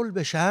کنترل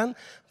بشن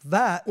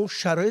و اون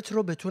شرایط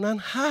رو بتونن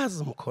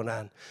هضم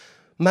کنن.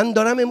 من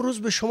دارم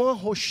امروز به شما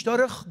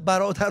هشدار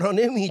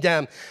برادرانه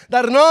میدم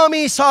در نام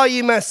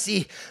عیسی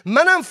مسیح.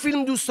 منم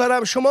فیلم دوست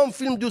دارم، شما هم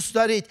فیلم دوست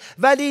دارید،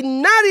 ولی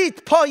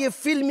نرید پای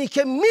فیلمی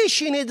که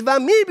میشینید و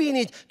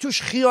میبینید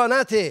توش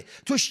خیانته،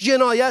 توش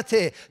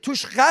جنایته،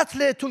 توش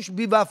قتل، توش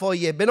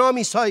بیوفاییه. به نام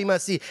عیسی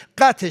مسیح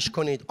قطعش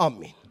کنید.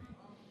 آمین.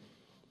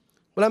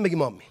 بلند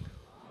بگیم آمین.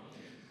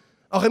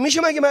 آخه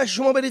میشه مگه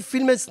شما برید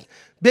فیلم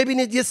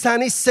ببینید یه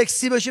صحنه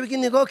سکسی باشه بگید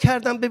نگاه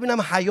کردم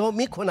ببینم حیا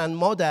میکنن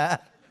مادر؟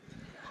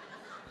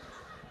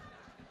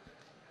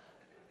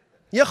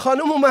 یه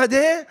خانم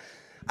اومده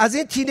از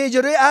این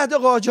تینیجرهای عهد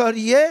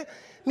قاجاریه،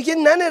 میگه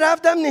ننه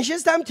رفتم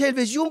نشستم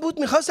تلویزیون بود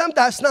میخواستم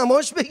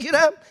دستنماش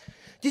بگیرم،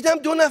 دیدم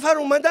 2 نفر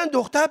اومدن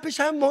دختر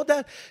پیشم،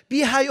 مادر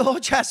بی حیا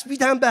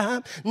چسبیدم به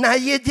هم، نه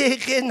 1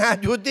 دقیقه نه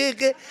 2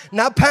 دقیقه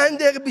نه 5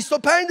 دقیقه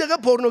 25 دقیقه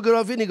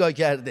پورنوگرافی نگاه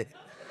کرده.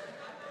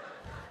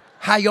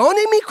 حیا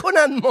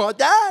نمی‌کنن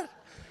مادر.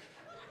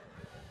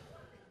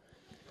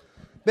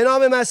 به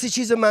نام مسیح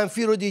چیز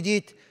منفی رو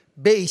دیدید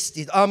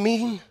بایستید.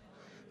 آمین.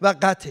 و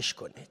قطعش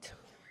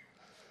کنید.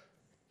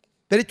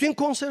 برید تو این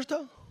کنسرت ها.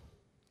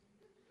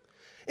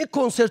 این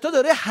کنسرت ها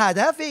داره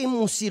هدف، این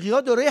موسیقی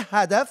ها داره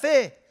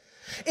هدفه.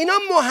 اینا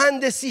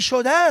مهندسی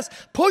شده است.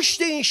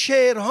 پشت این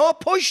شعرها،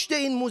 پشت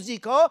این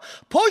موزیک ها،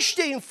 پشت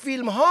این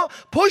فیلم ها،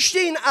 پشت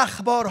این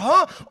اخبار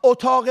ها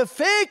اتاق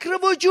فکر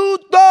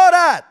وجود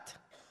دارد.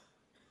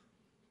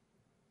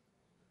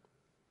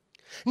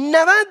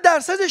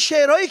 90%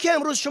 شعرهایی که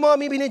امروز شما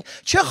میبینید،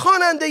 چه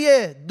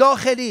خواننده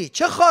داخلی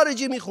چه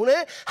خارجی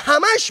میخونه،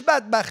 همش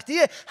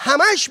بدبختیه،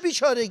 همش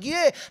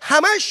بیچارگیه،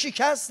 همش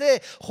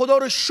شکسته. خدا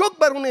رو شکر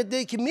بر اون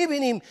عده‌ای که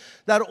میبینیم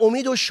در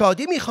امید و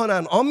شادی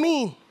میخوانن.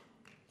 آمین.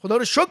 خدا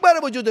رو شکر بر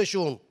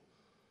وجودشون.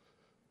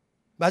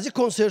 بعضی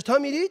کنسرت ها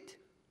میرید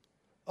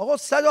آقا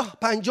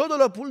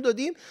 $150 پول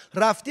دادیم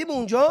رفتیم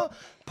اونجا،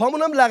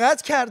 پامونم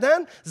لغت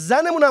کردن،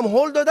 زنمونم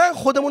هول دادن،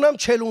 خودمونم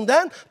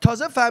چلوندن،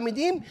 تازه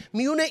فهمیدیم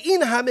میون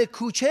این همه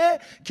کوچه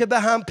که به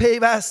هم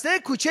پیوسته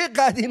کوچه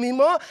قدیمی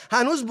ما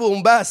هنوز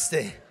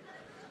بنبسته.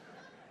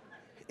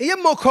 این یه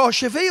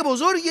مکاشفه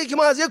بزرگیه که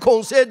ما از یه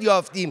کنسرت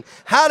یافتیم.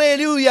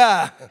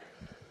 هللویا.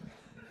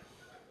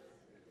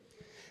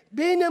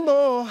 بین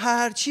ما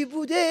هرچی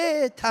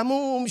بوده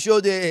تموم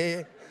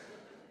شده.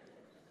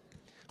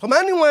 خب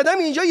من اومدم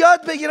اینجا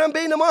یاد بگیرم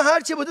بین ما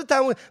هرچی بوده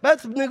تموم.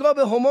 بعد نگاه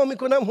به هما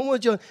میکنم، هما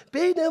جان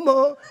بین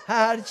ما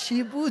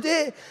هرچی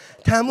بوده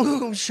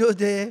تموم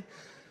شده.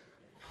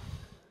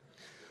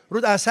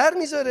 رود اثر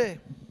میذاره.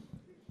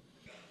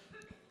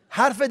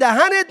 حرف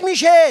دهنت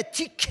میشه،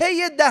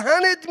 تیکه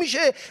دهنت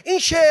میشه. این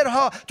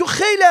شعرها تو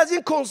خیلی از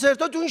این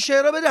کنسرت ها تو این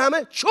شعرها بده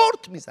همه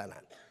چرت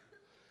میزنن.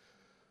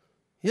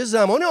 یه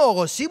زمان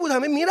آقاسی بود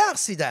همه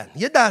میرقصیدن،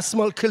 یه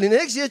دستمال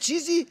کلینکس یه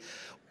چیزی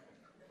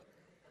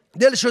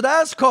دل شده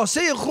از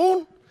کاسه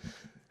خون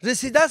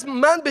رسیده است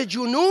من به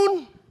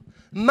جنون،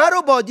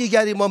 مرا با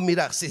دیگری ما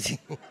میرقصیدیم.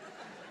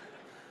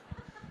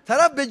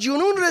 طرف به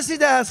جنون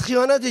رسیده از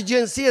خیانت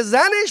جنسی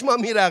زنش، ما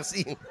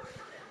میرقصیم.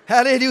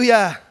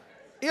 هللویا.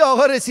 این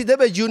آقا رسیده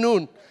به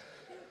جنون،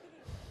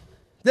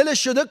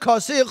 دلش شده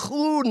کاسه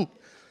خون،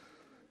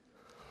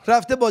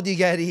 رفته با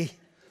دیگری،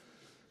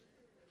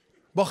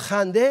 با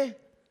خنده،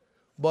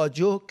 با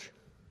جوک،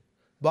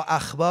 با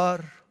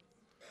اخبار،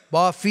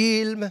 با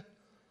فیلم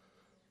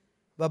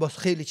و با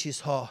خیلی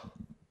چیزها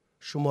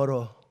شما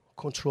رو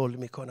کنترل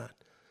میکنن.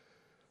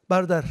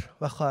 برادر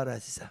و خواهر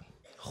عزیزم،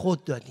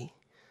 خود دانی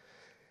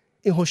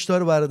این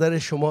هشدار برادر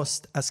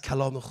شماست از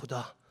کلام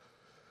خدا.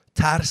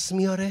 ترس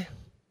میاره،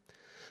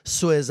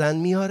 سوء ظن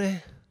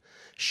میاره،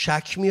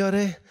 شک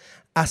میاره،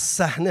 از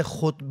صحنه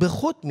خود به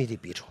خود میری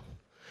بیرون.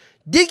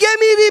 دیگه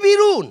میری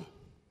بیرون.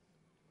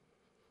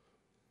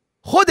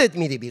 خودت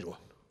میری بیرون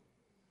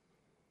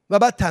و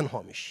بعد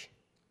تنها میشی.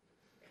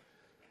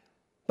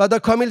 بعد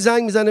کامیل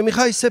زنگ میزنه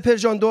میخوای سپهر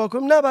جان دعا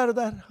کنیم؟ نه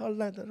برادر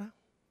حال ندارم.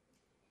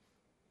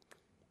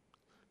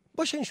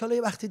 باشه انشالله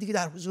یه وقتی دیگه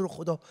در حضور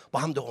خدا با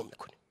هم دعا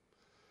میکنیم.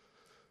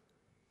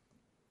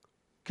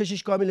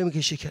 کشیش کامیل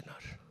میکشی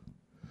کنار،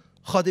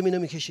 خادمینو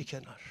میکشی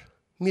کنار،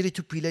 میری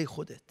تو پیله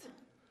خودت.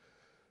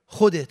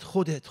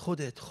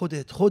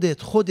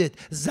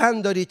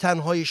 زن داری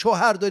تنهایی،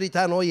 شوهر داری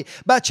تنهایی،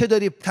 بچه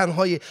داری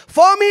تنهایی،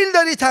 فامیل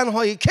داری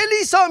تنهایی،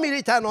 کلیسا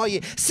میری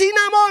تنهایی،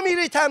 سینما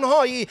میری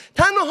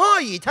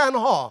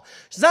تنها.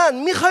 زن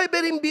میخوای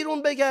بریم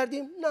بیرون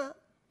بگردیم؟ نه.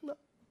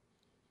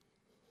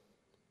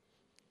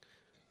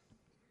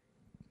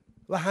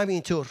 و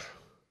همینطور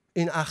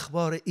این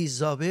اخبار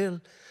ایزابل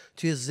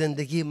توی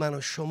زندگی من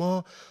و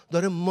شما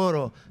داره ما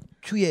رو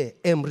توی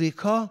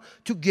امریکا،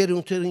 تو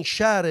گرونترین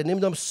شهر،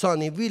 نمیدونم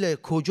سانیویل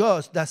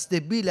کجاست، دست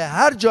بیل،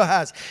 هر جا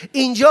هست،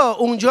 اینجا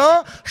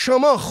اونجا،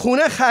 شما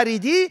خونه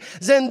خریدی،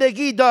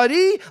 زندگی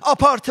داری،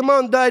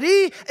 آپارتمان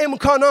داری،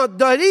 امکانات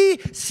داری،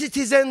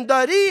 سیتیزن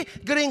داری،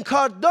 گرین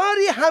کارت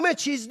داری، همه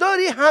چیز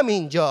داری،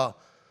 همینجا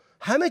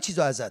همه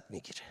چیزو ازت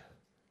میگیره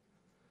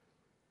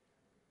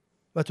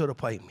و تو رو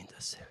پایین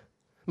میندازه.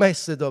 من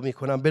صدا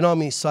میکنم به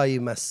نام عیسی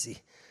مسیح،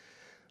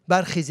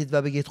 برخیزید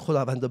و بگید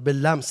خداوندا به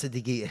لمس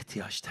دیگه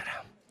احتیاج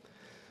دارم.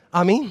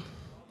 آمین.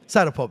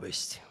 سر پا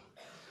بایستیم.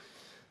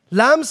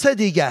 لمس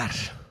دیگر.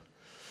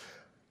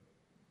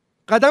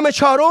 قدم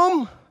 4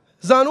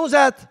 زانو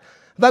زد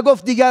و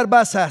گفت دیگر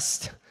بس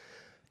است،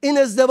 این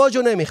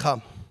ازدواجو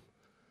نمیخوام،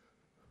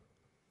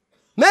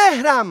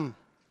 مهرم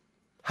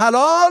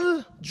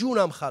حلال،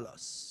 جونم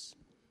خلاص.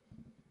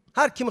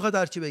 هر کی میخواد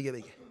هر چی بگه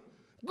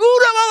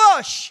گوره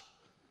باباش،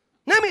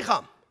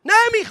 نمیخوام.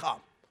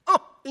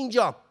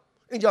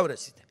 اینجا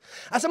رسیده.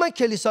 اصلا من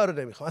کلیسا رو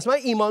نمیخوام، اصلا من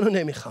ایمان رو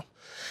نمیخوام،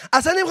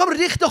 اصلا نمیخوام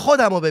ریخت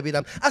خودم رو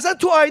ببینم، اصلا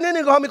تو آینه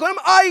نگاه میکنم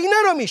آینه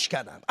رو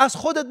میشکنم. از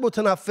خودت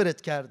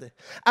متنفرت کرده،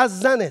 از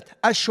زنت،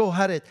 از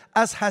شوهرت،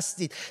 از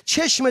هستیت،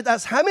 چشمت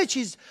از همه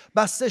چیز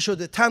بسته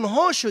شده،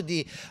 تنها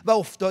شدی و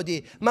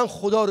افتادی. من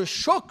خدا رو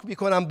شکر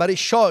میکنم برای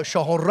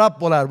شاه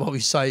رب الارباب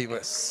عیسی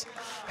مسیح.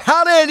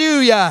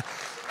 هللویا.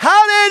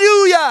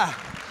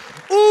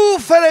 او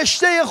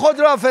فرشته خود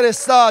را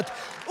فرستاد،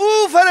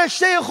 او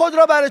فرشته خود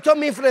را برای تو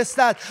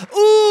میفرستد.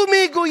 او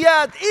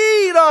میگوید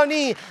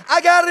ایرانی،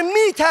 اگر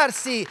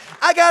میترسی،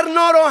 اگر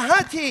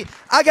ناراحتی،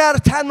 اگر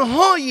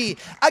تنهایی،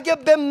 اگر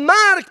به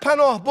مرگ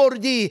پناه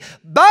بردی،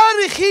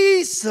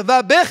 برخیز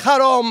و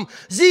بخرام،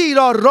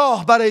 زیرا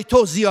راه برای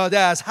تو زیاده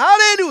است.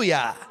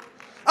 هللویا.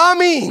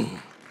 آمین.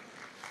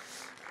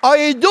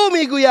 آیه 2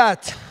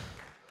 میگوید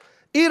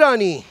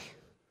ایرانی،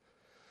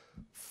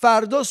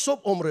 فردا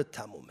صبح عمرت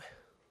تمومه.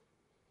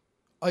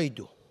 آیه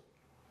 2.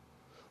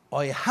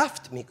 آیه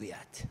 7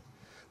 میگوید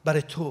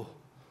برای تو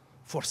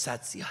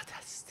فرصت زیاد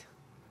است.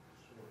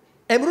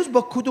 امروز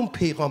با کدوم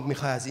پیغام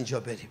میخوای از اینجا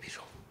بری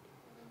بیرون؟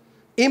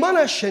 ایمان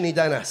از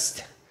شنیدن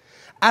است.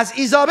 از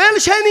ایزابل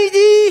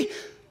شنیدی،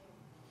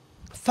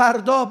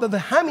 فردا به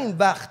همین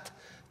وقت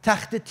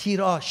تحت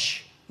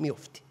تیراش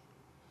میفتی.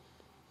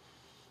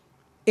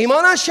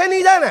 ایمان از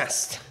شنیدن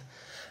است.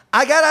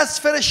 اگر از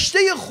فرشته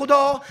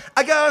خدا،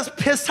 اگر از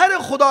پسر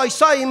خدا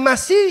عیسی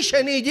مسیح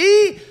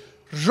شنیدی،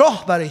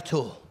 راه برای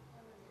تو،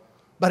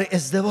 برای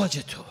ازدواج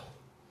تو،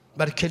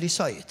 برای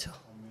کلیسای تو،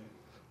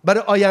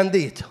 برای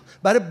آینده تو،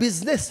 برای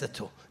بیزنس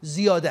تو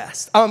زیاده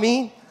است.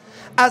 آمین.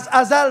 از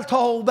ازل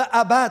تا به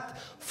ابد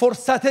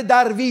فرصت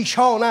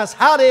درویشان است.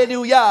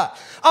 هللویا.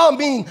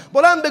 آمین.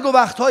 بلند بگو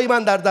وقتهای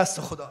من در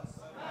دست خدا.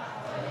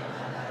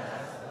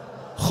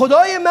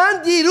 خدای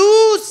من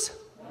دیروز،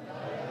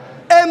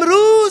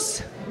 امروز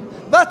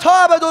و تا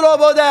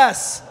ابدالآباد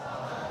است.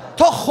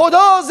 تا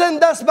خدا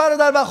زنده است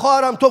برادر و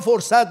خواهرم، تو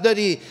فرصت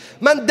داری.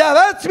 من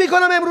دعوت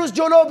میکنم امروز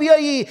جلو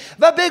بیایی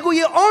و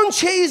بگویی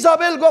آنچه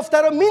ایزابل گفته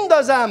رو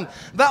میندازم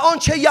و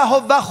آنچه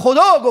یهوه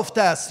خدا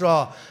گفته است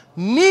را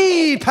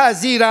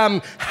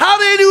میپذیرم.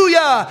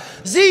 هللویا.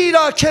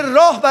 زیرا که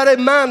راه برای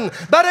من،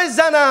 برای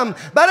زنم،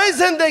 برای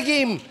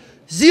زندگیم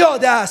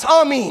زیاده است.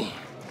 آمین.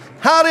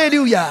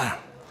 هللویا.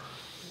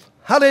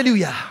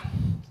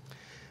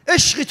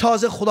 عشقی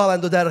تازه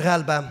خداوند در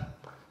قلبم،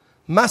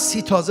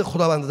 مسیح تازه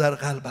خداوند در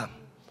قلبم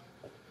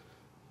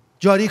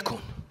جاری کن.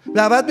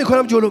 دعوت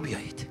میکنم جلو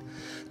بیایید.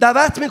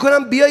 دعوت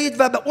میکنم بیایید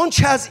و به اون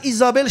چه از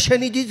ایزابل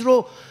شنیدید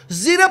رو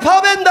زیر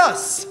پا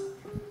بنداز.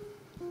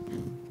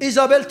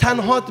 ایزابل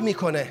تنهات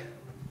میکنه،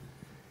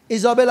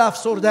 ایزابل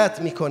افسردت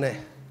میکنه،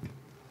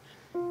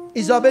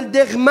 ایزابل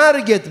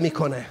دغمرگت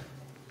میکنه،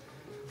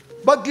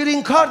 با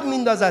گرین کارت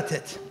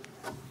میندازتت،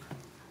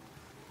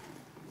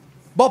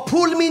 با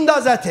پول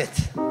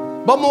میندازتت،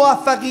 با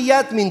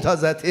موفقیت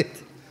میندازتت.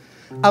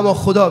 اما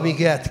خدا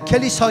میگه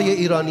کلیسای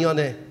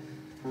ایرانیان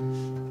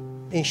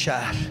این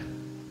شهر،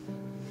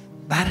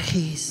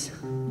 برخیز،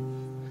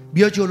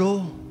 بیا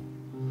جلو،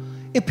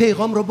 این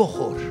پیغام رو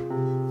بخور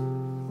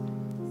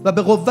و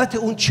به قوت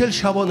اون 40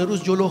 شبانه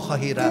روز جلو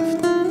خواهی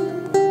رفت.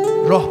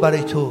 راه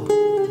برای تو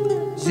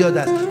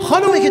زیاده است.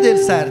 خانومی که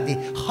دل سردی،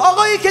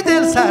 آقایی که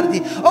دل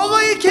سردی،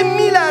 آقایی که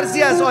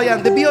میلرزی از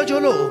آینده، بیا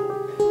جلو.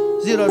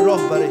 زیرا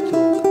راه برای تو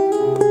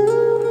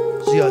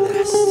زیاده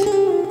است.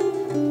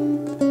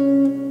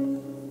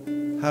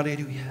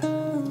 هللویا.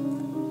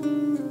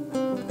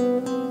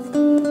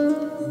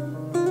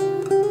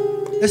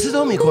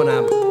 استدعا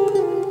میکنم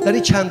در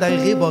این چند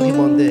دقیقه باقی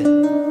مانده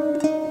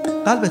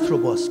قلبت رو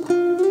باز کن.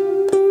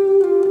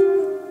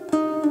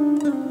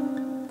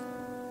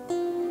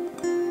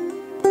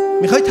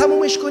 میخوای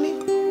تمومش کنی؟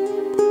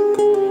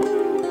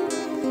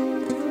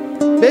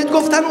 بهت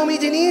گفتن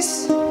امیدی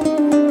نیست؟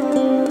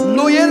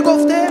 لویر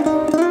گفته؟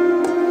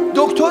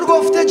 دکتر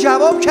گفته؟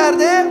 جواب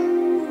کرده؟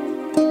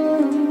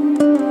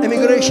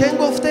 امیگریشن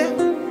گفته؟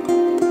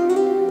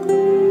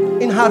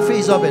 این حرف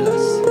ایزابل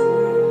است.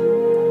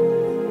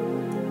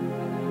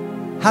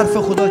 حرف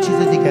خدا چیز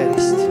دیگری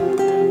است.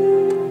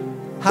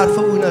 حرف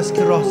اون است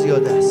که راه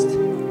زیاده است.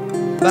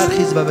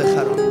 برخیز و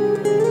بخرام.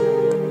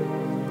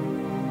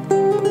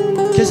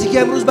 کسی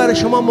که امروز برای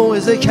شما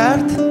موعظه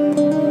کرد،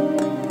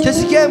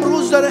 کسی که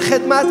امروز داره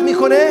خدمت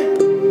میکنه،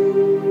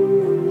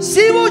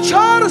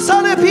 34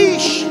 سال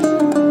پیش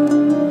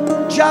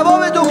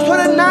جواب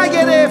دکتر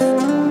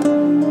نگرفت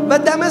و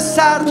دم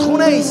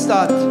سردخونه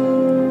ایستاد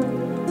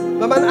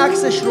و من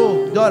عکسش رو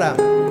دارم،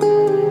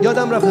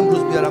 یادم رفت امروز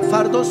بیارم،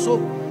 فردا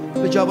صبح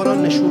به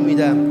جوانان نشون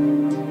میدم.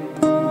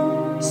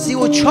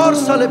 34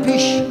 سال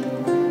پیش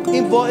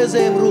این واعظ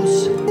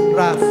امروز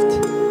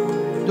رفت.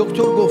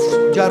 دکتر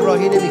گفت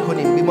جراحی نمی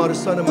کنیم،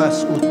 بیمارستان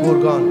مسعود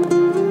گرگان.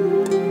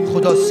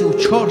 خدا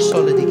 34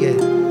 سال دیگه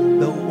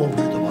به او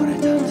عمر دوباره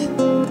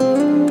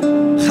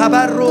داد.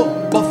 خبر رو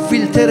با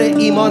فیلتر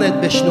ایمانت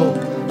بشنو.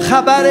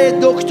 خبر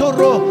دکتر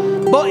رو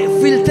با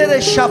فیلتر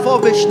شفا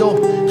بشنو.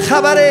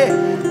 خبر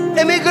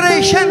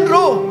امیگریشن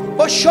رو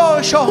با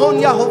شاه شاهان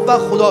یهوه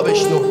خدا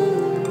بشنو.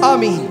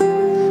 آمین.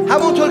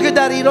 همونطور که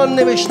در ایران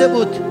نوشته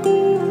بود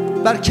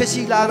بر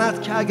کسی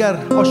لعنت که اگر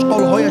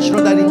آشغالهایش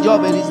رو در اینجا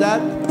بریزد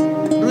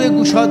روی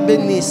گوشات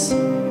بنویس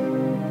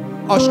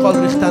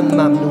آشغال ریختن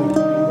ممنوع.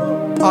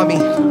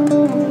 آمین.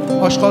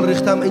 آشغال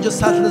ریختن اینجا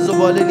سطل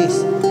زباله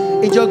نیست،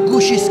 اینجا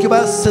گوشی است که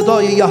باید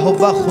صدای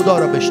یهوه خدا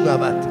را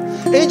بشنود.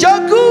 اینجا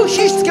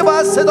گوشی است که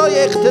باید صدای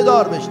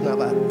اقتدار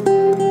بشنود.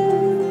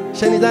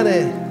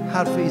 شنیدن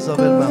حرف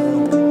ایزابل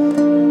ممنوع.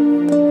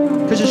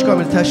 کشیش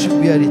کامل تشریف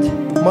بیارید،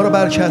 ما رو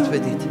برکت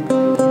بدید.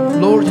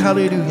 لورد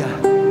هللویا.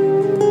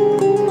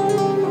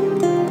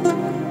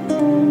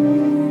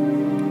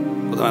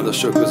 خداوند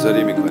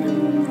شکرگزاری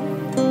میکنیم.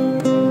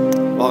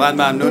 واقعا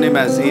ممنونیم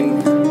از این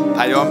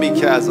پیامی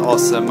که از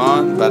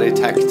آسمان برای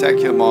تک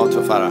تک ما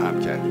تو فراهم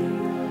کردی.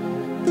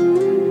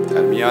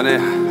 در میان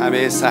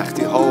همه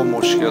سختی ها و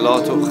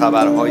مشکلات و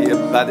خبرهای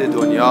بد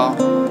دنیا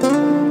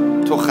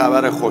تو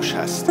خبر خوش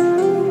هستی.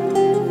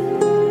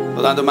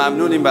 خداوند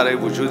ممنونیم برای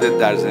وجودت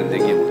در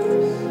زندگیمون.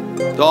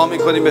 دعا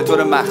میکنیم به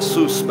طور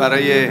مخصوص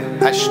برای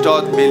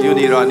 80 میلیون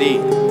ایرانی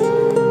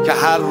که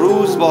هر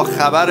روز با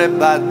خبر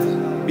بد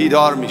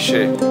بیدار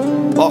میشه،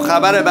 با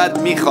خبر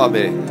بد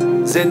میخوابه،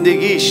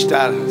 زندگیش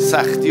در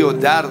سختی و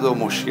درد و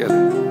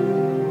مشکل.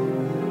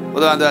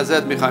 خداوند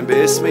ازت میخوایم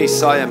به اسم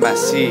عیسی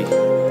مسیح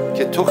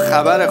که تو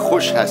خبر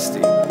خوش هستی،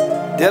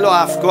 دل و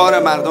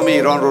افکار مردم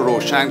ایران رو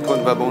روشن کن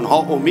و به اونها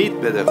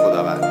امید بده.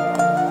 خداوند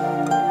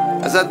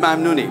ازت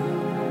ممنونیم.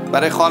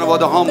 برای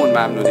خانواده هامون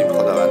ممنونیم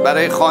خداوند،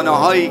 برای خانه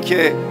هایی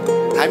که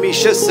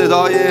همیشه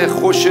صدای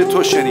خوش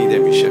تو شنیده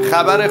میشه،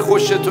 خبر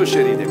خوش تو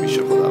شنیده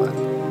میشه. خداوند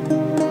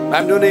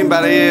ممنونیم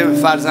برای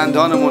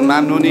فرزندانمون،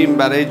 ممنونیم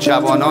برای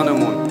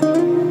جوانانمون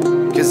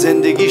که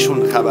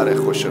زندگیشون خبر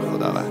خوشه.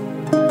 خداوند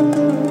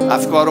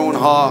افکار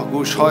اونها،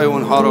 گوشهای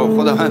اونها رو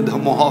خداوند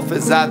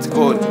محافظت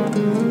کن.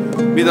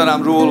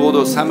 میدانم روح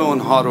القدس همه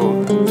اونها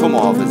رو تو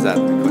محافظت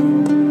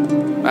میکنی.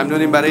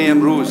 ممنونیم برای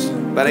امروز،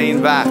 برای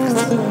این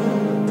وقت،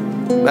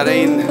 برای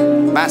این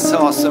مس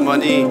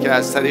آسمانی که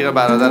از طریق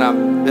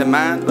برادرم به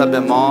من و به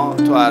ما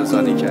تو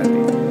ارزانی کردی.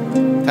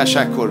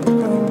 تشکر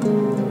میکنیم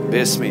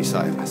به اسم عیسی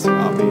مسیح.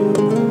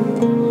 آمین.